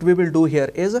reason, what we will do here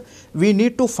is we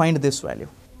need to find this value.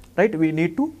 Right, we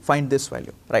need to find this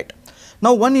value, right?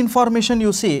 Now one information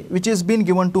you see which is been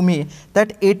given to me,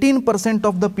 that 18%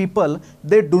 of the people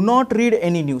they do not read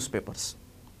any newspapers.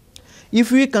 If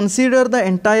we consider the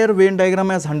entire Venn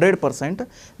diagram as 100%,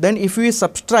 then if we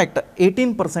subtract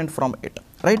 18% from it,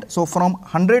 right? So from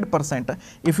 100%,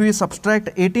 if we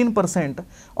subtract 18%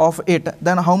 of it,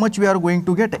 then how much we are going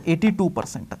to get?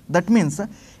 82%. That means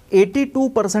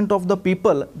 82% of the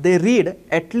people they read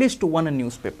at least one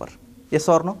newspaper. Yes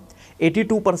or no?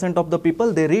 82% of the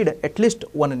people they read at least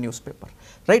one newspaper,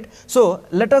 right? So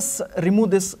let us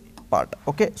remove this part.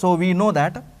 Okay, so we know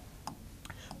that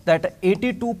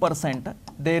 82%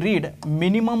 they read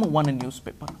minimum one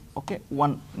newspaper. Okay,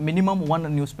 minimum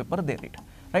one newspaper they read,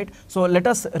 right? So let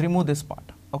us remove this part.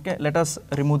 Okay, let us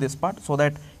remove this part so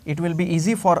that it will be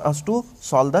easy for us to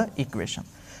solve the equation.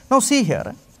 Now see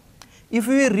here, if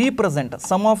we represent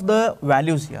some of the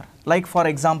values here, like for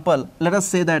example, let us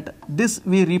say that this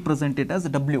we represent it as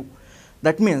W.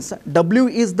 That means W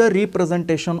is the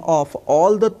representation of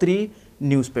all the 3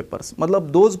 newspapers.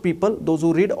 Matlab those people, those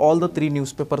who read all the 3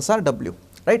 newspapers are W,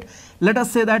 right? Let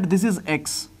us say that this is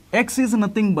X. X is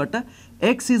nothing but,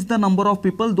 X is the number of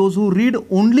people, those who read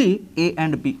only A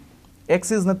and B.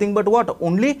 X is nothing but what?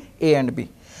 Only A and B.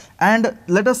 And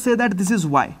let us say that this is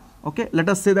Y. Okay, let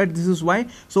us say that this is Y.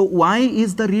 So Y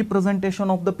is the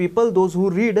representation of the people, those who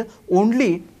read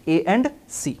only A and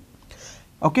C.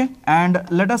 Okay, and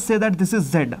let us say that this is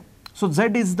Z. So Z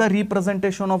is the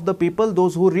representation of the people,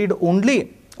 those who read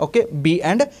only, okay, B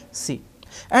and C.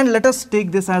 And let us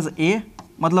take this as A.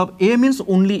 Matlab A means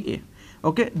only A.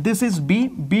 Okay, this is B.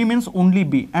 B means only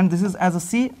B, and this is as a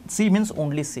C. C means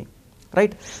only C.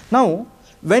 Right now,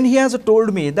 when he has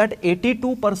told me that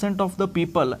 82% of the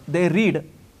people they read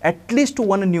at least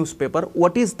one newspaper,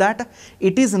 what is that?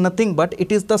 It is nothing but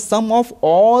it is the sum of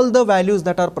all the values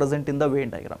that are present in the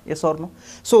Venn diagram. Yes or no?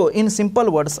 So in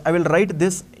simple words, I will write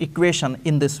this equation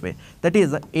in this way. That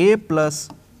is A plus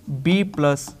B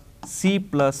plus C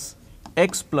plus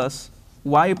X plus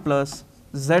Y plus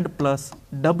Z plus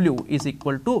W is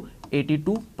equal to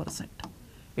 82%.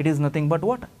 It is nothing but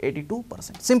what?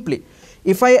 82%. Simply,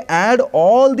 if I add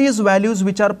all these values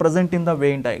which are present in the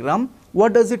Venn diagram,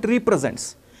 what does it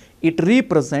represents? It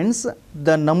represents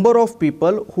the number of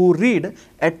people who read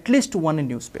at least one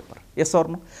newspaper. Yes or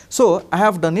no? So I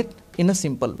have done it in a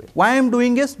simple way. Why I am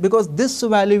doing this? Because this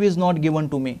value is not given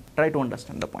to me. Try to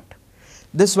understand the point.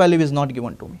 This value is not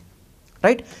given to me.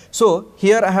 Right? So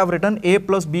here I have written A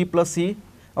plus B plus C.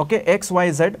 Okay, X,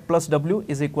 Y, Z plus W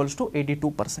is equals to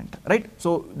 82%. Right?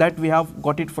 So that we have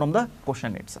got it from the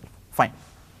question itself. Fine.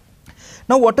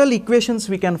 Now what all equations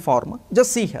we can form?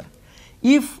 Just see here.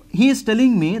 If he is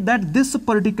telling me that this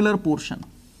particular portion,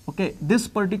 okay, this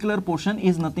particular portion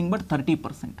is nothing but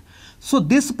 30%. So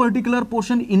this particular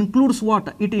portion includes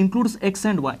what? It includes X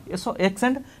and Y. So X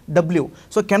and W.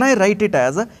 So can I write it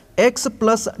as X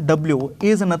plus W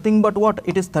is nothing but what?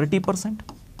 It is 30%.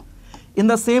 In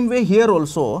the same way here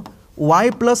also, Y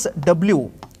plus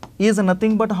W is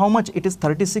nothing but how much? It is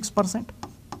 36%.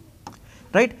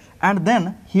 right? And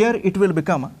then here it will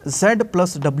become Z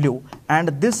plus W, and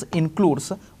this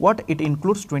includes what? It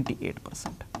includes 28%,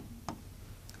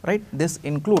 right? This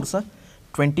includes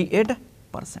 28%.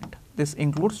 This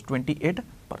includes 28%,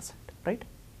 right?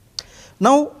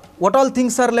 Now, what all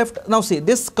things are left? Now see,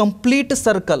 this complete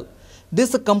circle's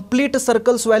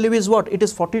value is what? It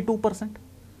is 42%,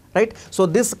 right? So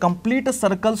this complete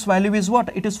circle's value is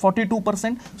what? It is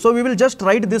 42%. So we will just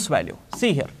write this value.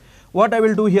 See here, what I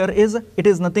will do here is, it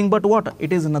is nothing but what?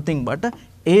 It is nothing but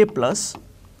A plus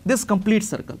this complete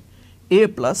circle, A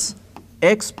plus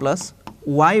X plus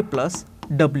Y plus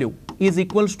W is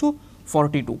equals to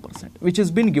 42%, which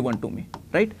has been given to me,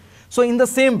 right? So in the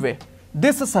same way,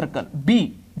 this circle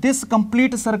B, this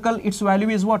complete circle, its value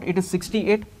is what? It is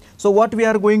 68. So what we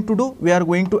are going to do? We are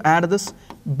going to add this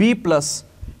B plus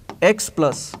X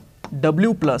plus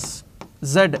W plus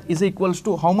Z is equals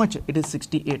to how much? It is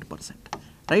 68%,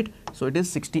 right? So it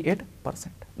is 68%.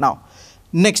 Now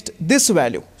next, this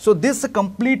value. So this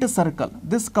complete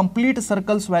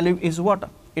circle's value is what?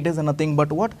 It is nothing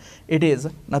but what? It is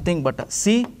nothing but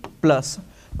C plus,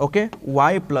 okay,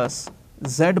 Y plus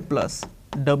Z plus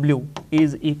W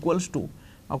is equals to,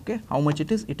 okay, how much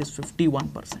it is? It is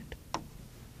 51%,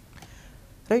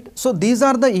 right? So these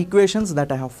are the equations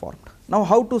that I have formed. Now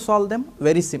how to solve them?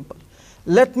 Very simple.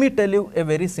 Let me tell you a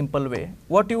very simple way.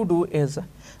 What you do is,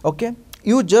 okay,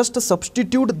 you just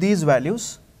substitute these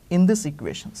values in these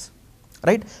equations,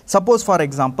 right? Suppose for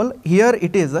example, here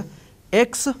it is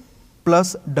X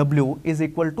plus W is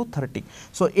equal to 30.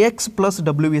 So X plus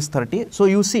W is 30. So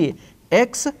you see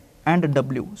X and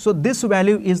W. So this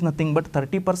value is nothing but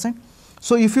 30%.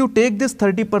 So if you take this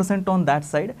 30% on that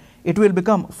side, it will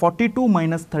become 42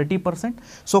 minus 30%.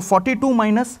 So 42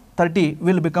 minus 30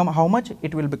 will become how much?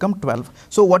 It will become 12.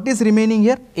 So what is remaining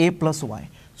here? A plus Y.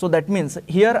 So that means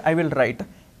here I will write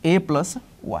A plus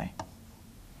Y.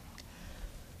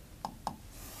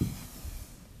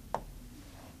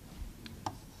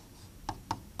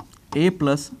 A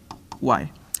plus Y.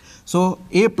 So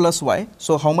A plus Y.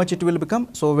 So how much it will become?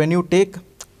 So when you take,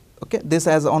 okay, this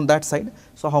as on that side,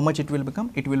 so how much it will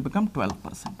become? It will become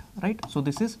 12%, right? So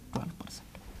this is 12%,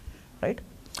 right?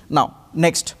 Now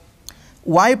next,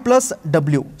 Y plus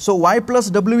W. So Y plus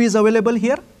W is available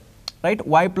here, right?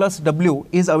 Y plus W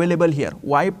is available here.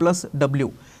 Y plus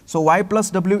W. So Y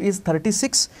plus W is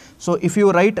 36. So if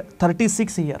you write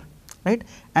 36 here, right,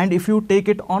 and if you take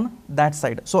it on that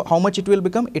side, so how much it will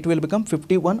become? It will become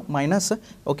 51 minus,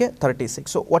 okay,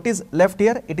 36. So what is left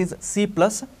here? It is C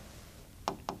plus,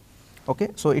 okay,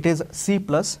 so it is C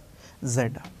plus Z,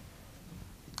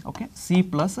 okay, C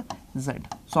plus Z.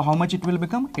 So how much it will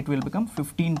become? It will become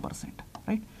 15%,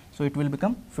 right? So it will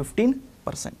become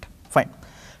 15%, fine.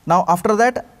 Now after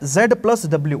that, Z plus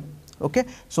W, okay,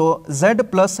 so Z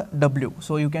plus W.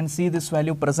 So you can see this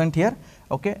value present here,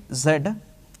 okay, Z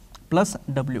plus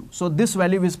W. So this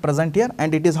value is present here,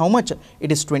 and it is how much? It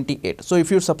is 28. So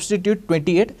if you substitute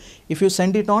 28, if you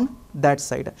send it on that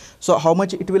side, so how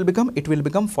much it will become? It will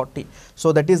become 40.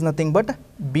 So that is nothing but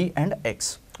B and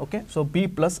X, okay, so B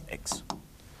plus X.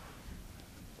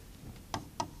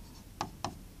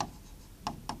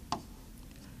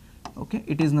 Okay,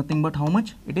 it is nothing but how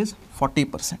much? It is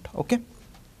 40%, okay.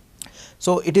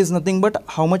 So it is nothing but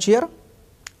how much here?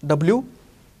 W,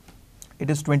 it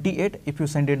is 28. If you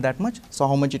send it that much, so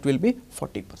how much it will be?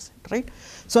 40%, right?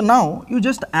 So now you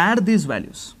just add these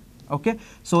values, okay.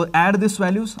 So add these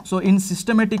values. So in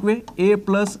systematic way, A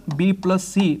plus B plus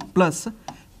C plus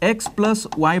X plus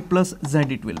Y plus Z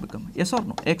it will become, yes or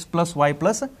no? X plus Y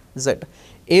plus Z.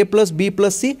 A plus B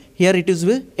plus C, here it is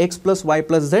with X plus Y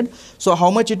plus Z. So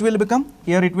how much it will become?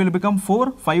 Here it will become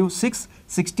 4, 5, 6,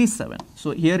 67.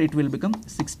 So here it will become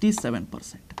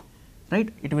 67%, right?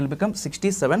 It will become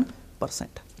 67%,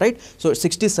 right? So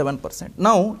 67%.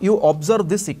 Now you observe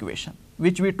this equation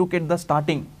which we took at the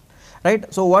starting,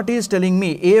 right? So what he is telling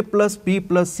me? A plus B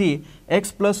plus C,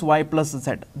 X plus Y plus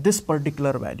Z, this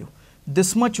particular value,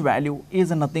 this much value is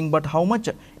nothing but how much?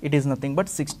 It is nothing but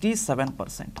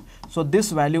 67%. So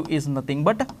this value is nothing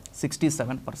but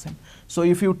 67%. So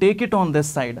if you take it on this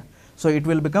side, so it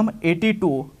will become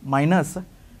 82 minus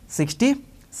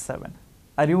 67.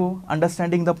 Are you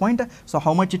understanding the point? So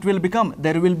how much it will become?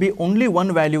 There will be only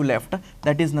one value left,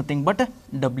 that is nothing but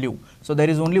W. So there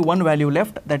is only one value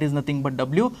left, that is nothing but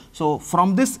W. So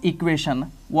from this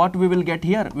equation, what we will get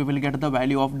here? We will get the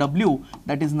value of W,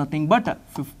 that is nothing but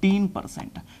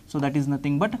 15%. So that is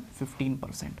nothing but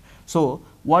 15%. So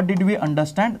what did we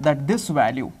understand? That this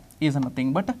value is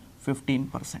nothing but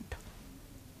 15%.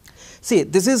 See,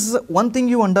 this is one thing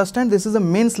you understand. This is a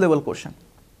mains level question.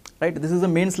 right? This is a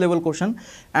mains level question,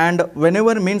 and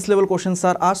whenever mains level questions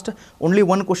are asked, only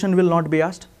one question will not be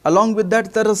asked. Along with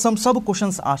that, there are some sub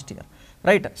questions asked here,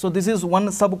 right? So this is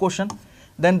one sub question,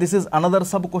 then this is another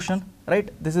sub question, right?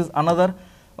 This is another.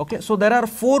 Okay, so there are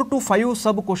 4 to 5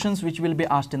 sub questions which will be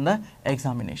asked in the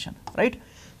examination, right?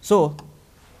 So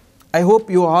I hope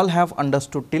you all have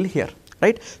understood till here,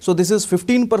 right? So this is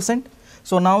 15%.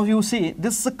 So now you see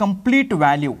this complete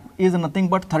value is nothing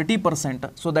but 30%.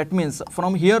 So that means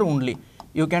from here only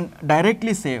you can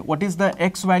directly say what is the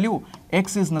x value.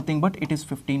 X is nothing but it is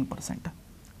 15%,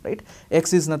 right?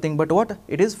 X is nothing but what?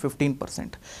 It is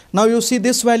 15%. Now you see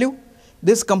this value.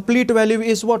 This complete value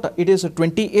is what? It is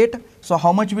 28. So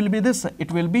how much will be this?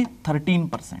 It will be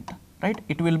 13%, right?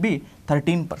 It will be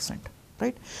 13%.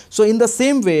 Right? So in the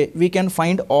same way we can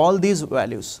find all these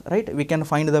values, right? We can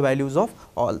find the values of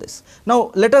all this.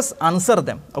 Now let us answer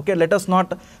them. Okay, let us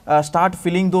not start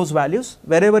filling those values.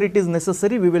 Wherever it is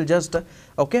necessary, we will just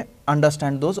okay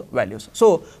understand those values.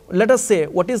 So let us say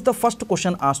what is the first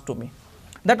question asked to me,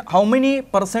 that how many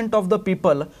 % of the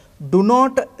people do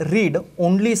not read,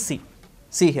 only see.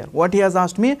 See here what he has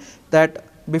asked me. That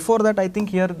before that I think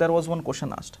here there was one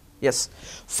question asked. Yes,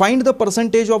 find the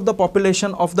percentage of the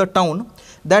population of the town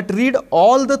that read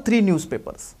all the 3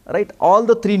 newspapers, right? All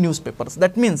the 3 newspapers.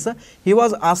 That means he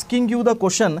was asking you the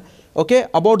question, okay,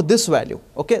 about this value,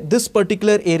 okay, this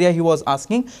particular area he was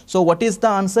asking. So what is the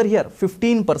answer here?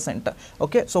 15%.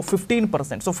 Okay, so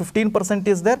 15%. So 15%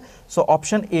 is there. So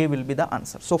option A will be the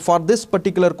answer. So for this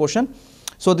particular question,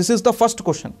 so this is the first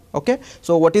question, okay.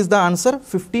 So what is the answer?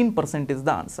 15% is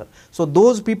the answer. So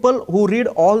those people who read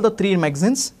all the 3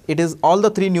 magazines, it is all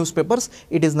the 3 newspapers,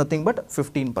 it is nothing but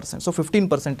 15%. So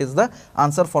 15% is the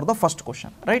answer for the first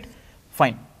question, right?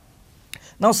 Fine.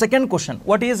 Now second question,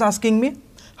 what he is asking me?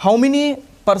 How many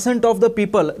 % of the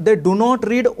people, they do not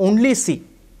read, only see?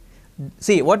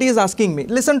 See what he is asking me,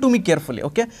 listen to me carefully,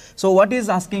 okay. So what he is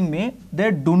asking me,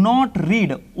 they do not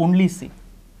read, only see.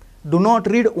 Do not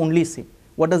read, only see.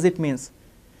 What does it mean?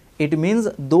 It means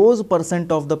those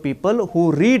 % of the people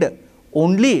who read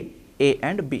only A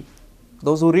and B.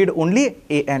 Those who read only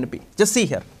A and B. Just see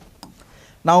here.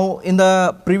 Now in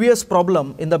the previous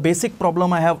problem, in the basic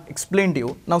problem I have explained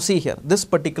you. Now see here, this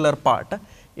particular part,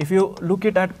 if you look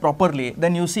it at properly,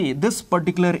 then you see this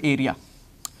particular area.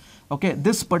 Okay,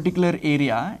 this particular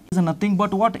area is nothing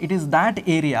but what? It is that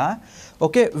area,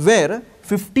 okay, where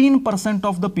 15%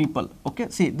 of the people, okay,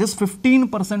 see this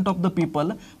 15% of the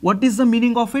people, what is the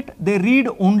meaning of it? They read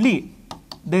only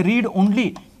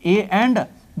A and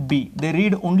B. They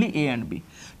read only A and B.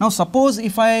 Now suppose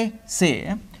if I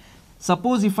say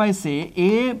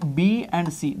A, B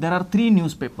and C, there are 3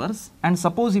 newspapers, and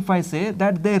suppose if I say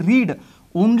that they read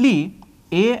only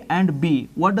A and B,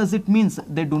 what does it mean?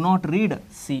 They do not read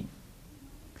C.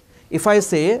 If I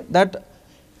say that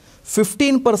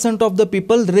 15% of the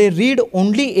people, they read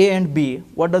only A and B,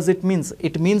 what does it mean?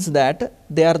 It means that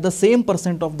they are the same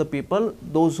 % of the people,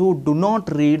 those who do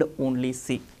not read only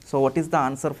C. So what is the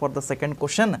answer for the second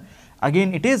question?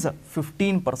 Again it is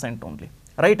 15% only,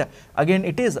 right? Again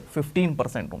it is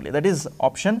 15% only. That is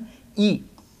option E.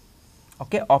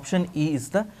 Okay, option E is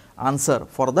the answer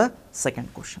for the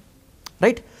second question,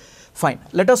 right? Fine.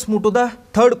 Let us move to the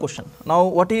third question. Now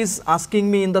what he is asking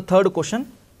me in the third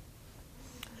question?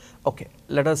 Okay,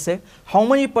 let us say how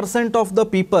many % of the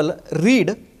people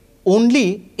read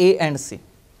only A and C,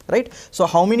 right? So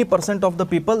how many % of the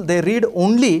people, they read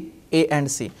only A and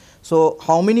C? So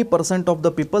how many % of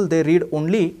the people, they read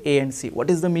only A and C? What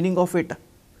is the meaning of it?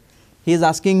 He is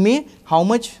asking me how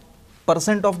much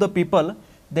 % of the people,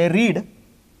 they read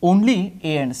only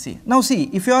A and C. Now see,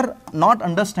 if you are not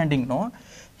understanding, no,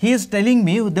 he is telling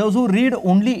me those who read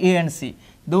only A and C,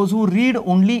 those who read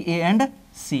only A and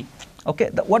C. Okay,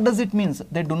 what does it mean?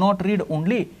 They do not read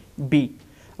only B.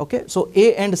 Okay, so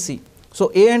A and C.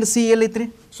 So A and C,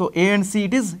 so A and C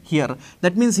it is here.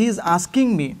 That means he is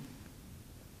asking me,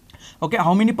 okay,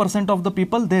 how many % of the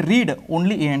people, they read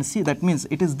only A and C? That means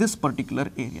it is this particular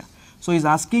area. So he is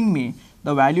asking me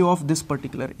the value of this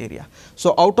particular area.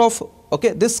 So out of,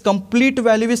 okay, this complete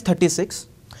value is 36.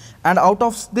 And out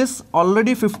of this,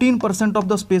 already 15% of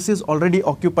the space is already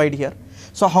occupied here.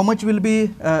 So how much will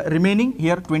be remaining?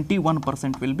 Here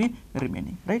 21% will be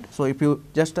remaining, right? So if you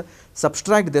just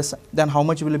subtract this, then how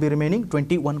much will be remaining?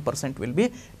 21% will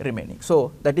be remaining.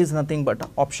 So that is nothing but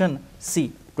option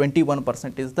C,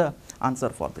 21% is the answer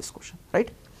for this question,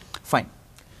 right? Fine.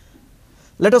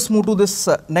 Let us move to this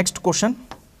next question.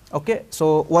 Okay,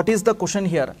 so what is the question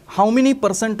here? How many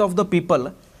 % of the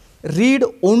people read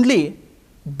only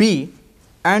B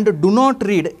and do not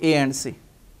read A and C?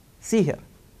 See here,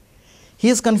 he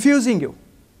is confusing you.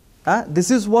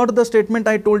 This is what the statement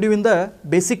I told you in the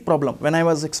basic problem when I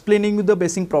was explaining you the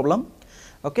basic problem.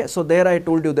 Okay, so there I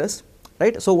told you this,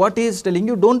 right? So what he is telling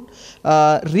you, don't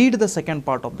read the second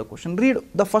part of the question, read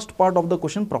the first part of the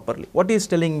question properly. What he is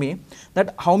telling me,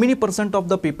 that how many % of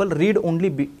the people read only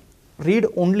B,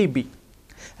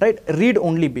 right? Read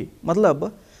only B.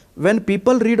 Matlab, when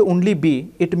people read only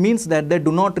B, it means that they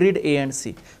do not read A and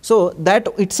C. So that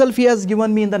itself he has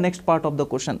given me in the next part of the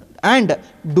question, and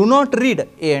do not read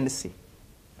A and C,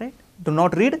 right? Do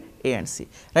not read A and C,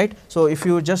 right? So if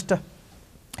you just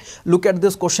look at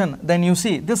this question, then you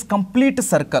see this complete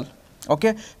circle.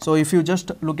 Okay, so if you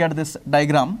just look at this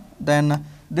diagram, then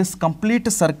this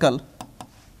complete circle,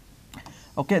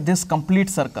 okay, this complete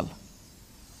circle,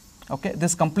 okay,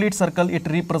 this complete circle, it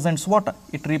represents what?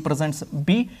 It represents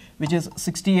B, which is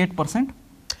 68%,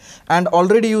 and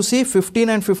already you see 15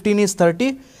 and 15 is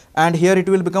 30, and here it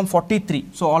will become 43.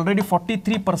 So already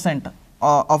 43%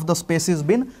 of the space is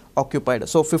been occupied.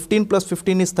 So 15 plus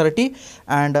 15 is 30,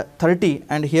 and 30,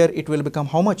 and here it will become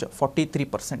how much?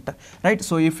 43%, right?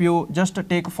 So if you just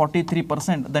take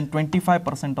 43%, then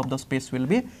 25% of the space will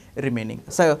be remaining.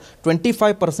 So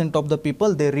 25% of the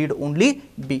people, they read only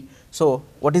B. So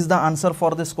what is the answer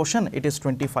for this question? It is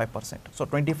 25%. So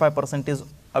 25% is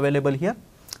available here.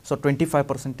 So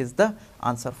 25% is the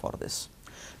answer for this.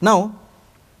 Now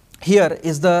here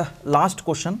is the last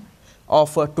question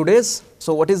of today's.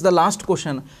 So what is the last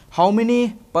question? How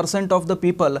many % of the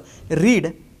people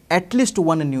read at least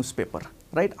one newspaper,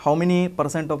 right? How many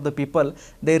 % of the people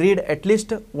they read at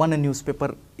least one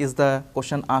newspaper is the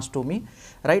question asked to me,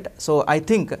 right? So I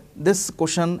think this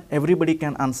question everybody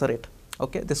can answer it.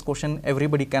 Okay, this question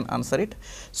everybody can answer it.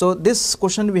 So this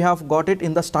question we have got it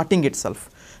in the starting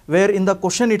itself, where in the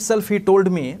question itself he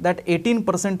told me that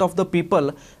 18% of the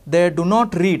people, they do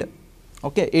not read.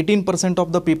 Okay, 18%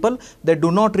 of the people, they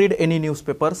do not read any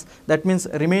newspapers. That means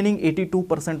remaining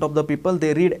 82% of the people,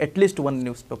 they read at least one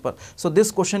newspaper. So this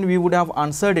question we would have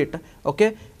answered it,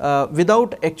 okay,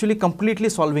 without actually completely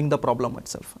solving the problem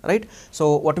itself, right?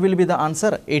 So what will be the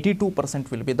answer? 82%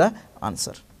 will be the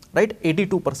answer, right?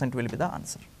 82% will be the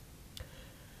answer.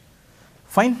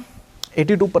 Fine,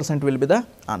 82% will be the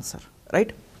answer,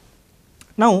 right?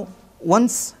 Now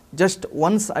once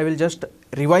I will just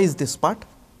revise this part.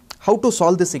 How to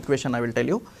solve this equation, I will tell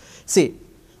you. See,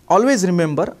 always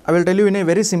remember, I will tell you in a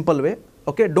very simple way,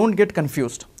 okay, don't get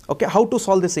confused. Okay, how to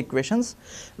solve these equations?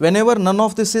 Whenever none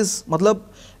of this is,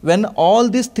 when all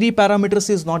these three parameters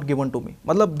is not given to me,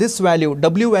 this value,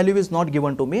 W value is not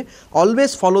given to me,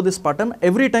 always follow this pattern.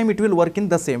 Every time it will work in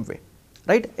the same way,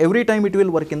 right? Every time it will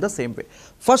work in the same way.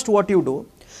 First what you do,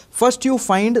 first you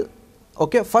find,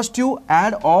 okay, first you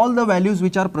add all the values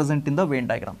which are present in the Venn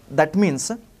diagram. That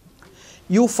means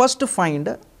you first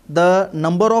find the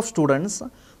number of students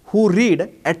who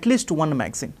read at least one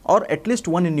magazine or at least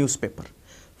one newspaper.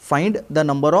 Find the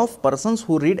number of persons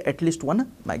who read at least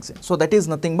one magazine. So that is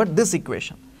nothing but this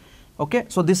equation. Okay,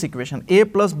 so this equation, A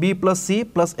plus B plus C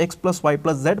plus X plus Y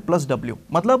plus Z plus W.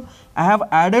 Matlab, I have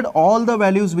added all the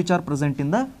values which are present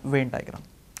in the Venn diagram,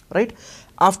 right?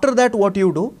 After that what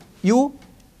you do, you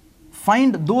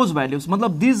find those values,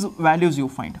 these values you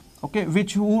find, okay,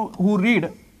 which who read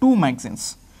two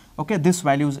magazines, okay, this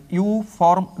values, you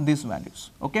form these values,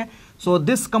 okay. So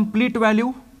this complete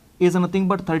value is nothing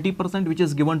but 30% which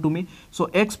is given to me. So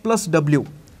X plus W,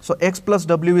 so X plus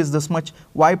W is this much,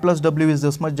 Y plus W is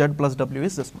this much, Z plus W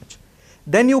is this much.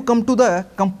 Then you come to the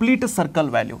complete circle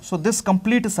value. So this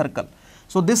complete circle,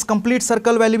 so this complete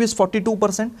circle value is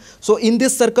 42%. So in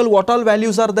this circle what all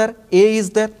values are there? A is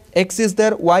there, X is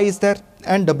there, Y is there,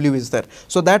 and W is there.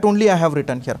 So that only I have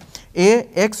written here. A,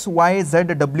 X, Y, Z,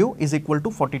 W is equal to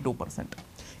 42%.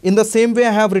 In the same way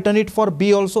I have written it for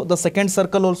B also, the second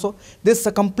circle also. This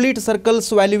complete circle's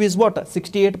value is what?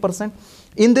 68%.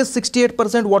 In this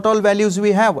 68% what all values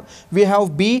we have? We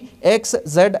have B, X,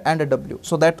 Z and W.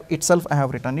 So that itself I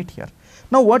have written it here.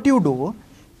 Now what you do,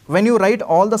 when you write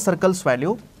all the circles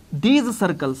value, these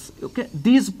circles, okay,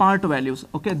 these part values,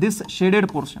 okay, this shaded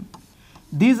portion,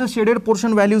 these shaded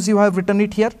portion values you have written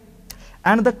it here,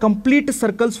 and the complete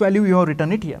circles value you have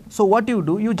written it here. So what you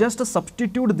do, you just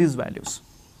substitute these values,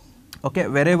 okay,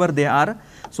 wherever they are.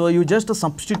 So you just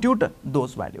substitute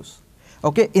those values,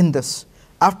 okay, in this.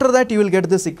 After that you will get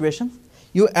this equation.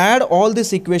 You add all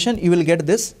this equation, you will get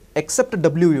this, except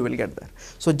W you will get there.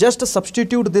 So just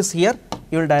substitute this here,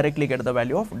 you will directly get the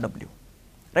value of W,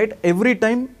 right? Every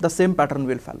time the same pattern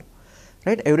will follow,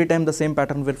 right? Every time the same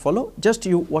pattern will follow. Just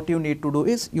what you need to do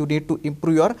is, you need to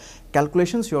improve your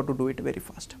calculations, you have to do it very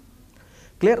fast.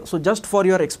 Clear? So just for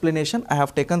your explanation, I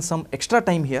have taken some extra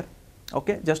time here,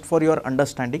 okay, just for your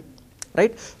understanding.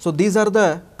 right? So these are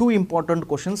the two important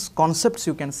questions, concepts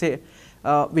you can say,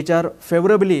 which are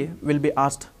favorably will be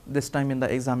asked this time in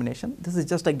the examination. This is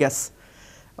just a guess.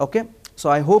 Okay, so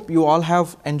I hope you all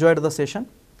have enjoyed the session.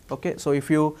 Okay, so if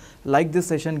you like this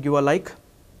session, give a like.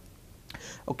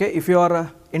 Okay, if you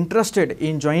are interested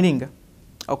in joining,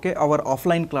 okay, our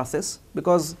offline classes,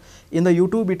 because in the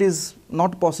YouTube it is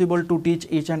not possible to teach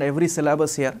each and every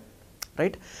syllabus here,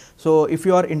 right? So if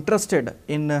you are interested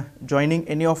in joining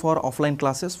any of our offline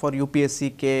classes for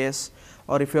UPSC, KS,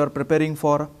 or if you are preparing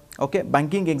for, okay,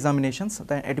 banking examinations,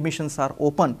 the admissions are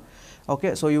open.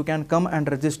 Okay, so you can come and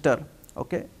register,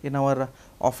 okay, in our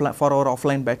offline, for our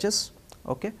offline batches.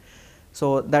 Okay,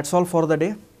 so that's all for the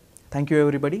day. Thank you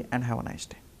everybody and have a nice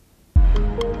day.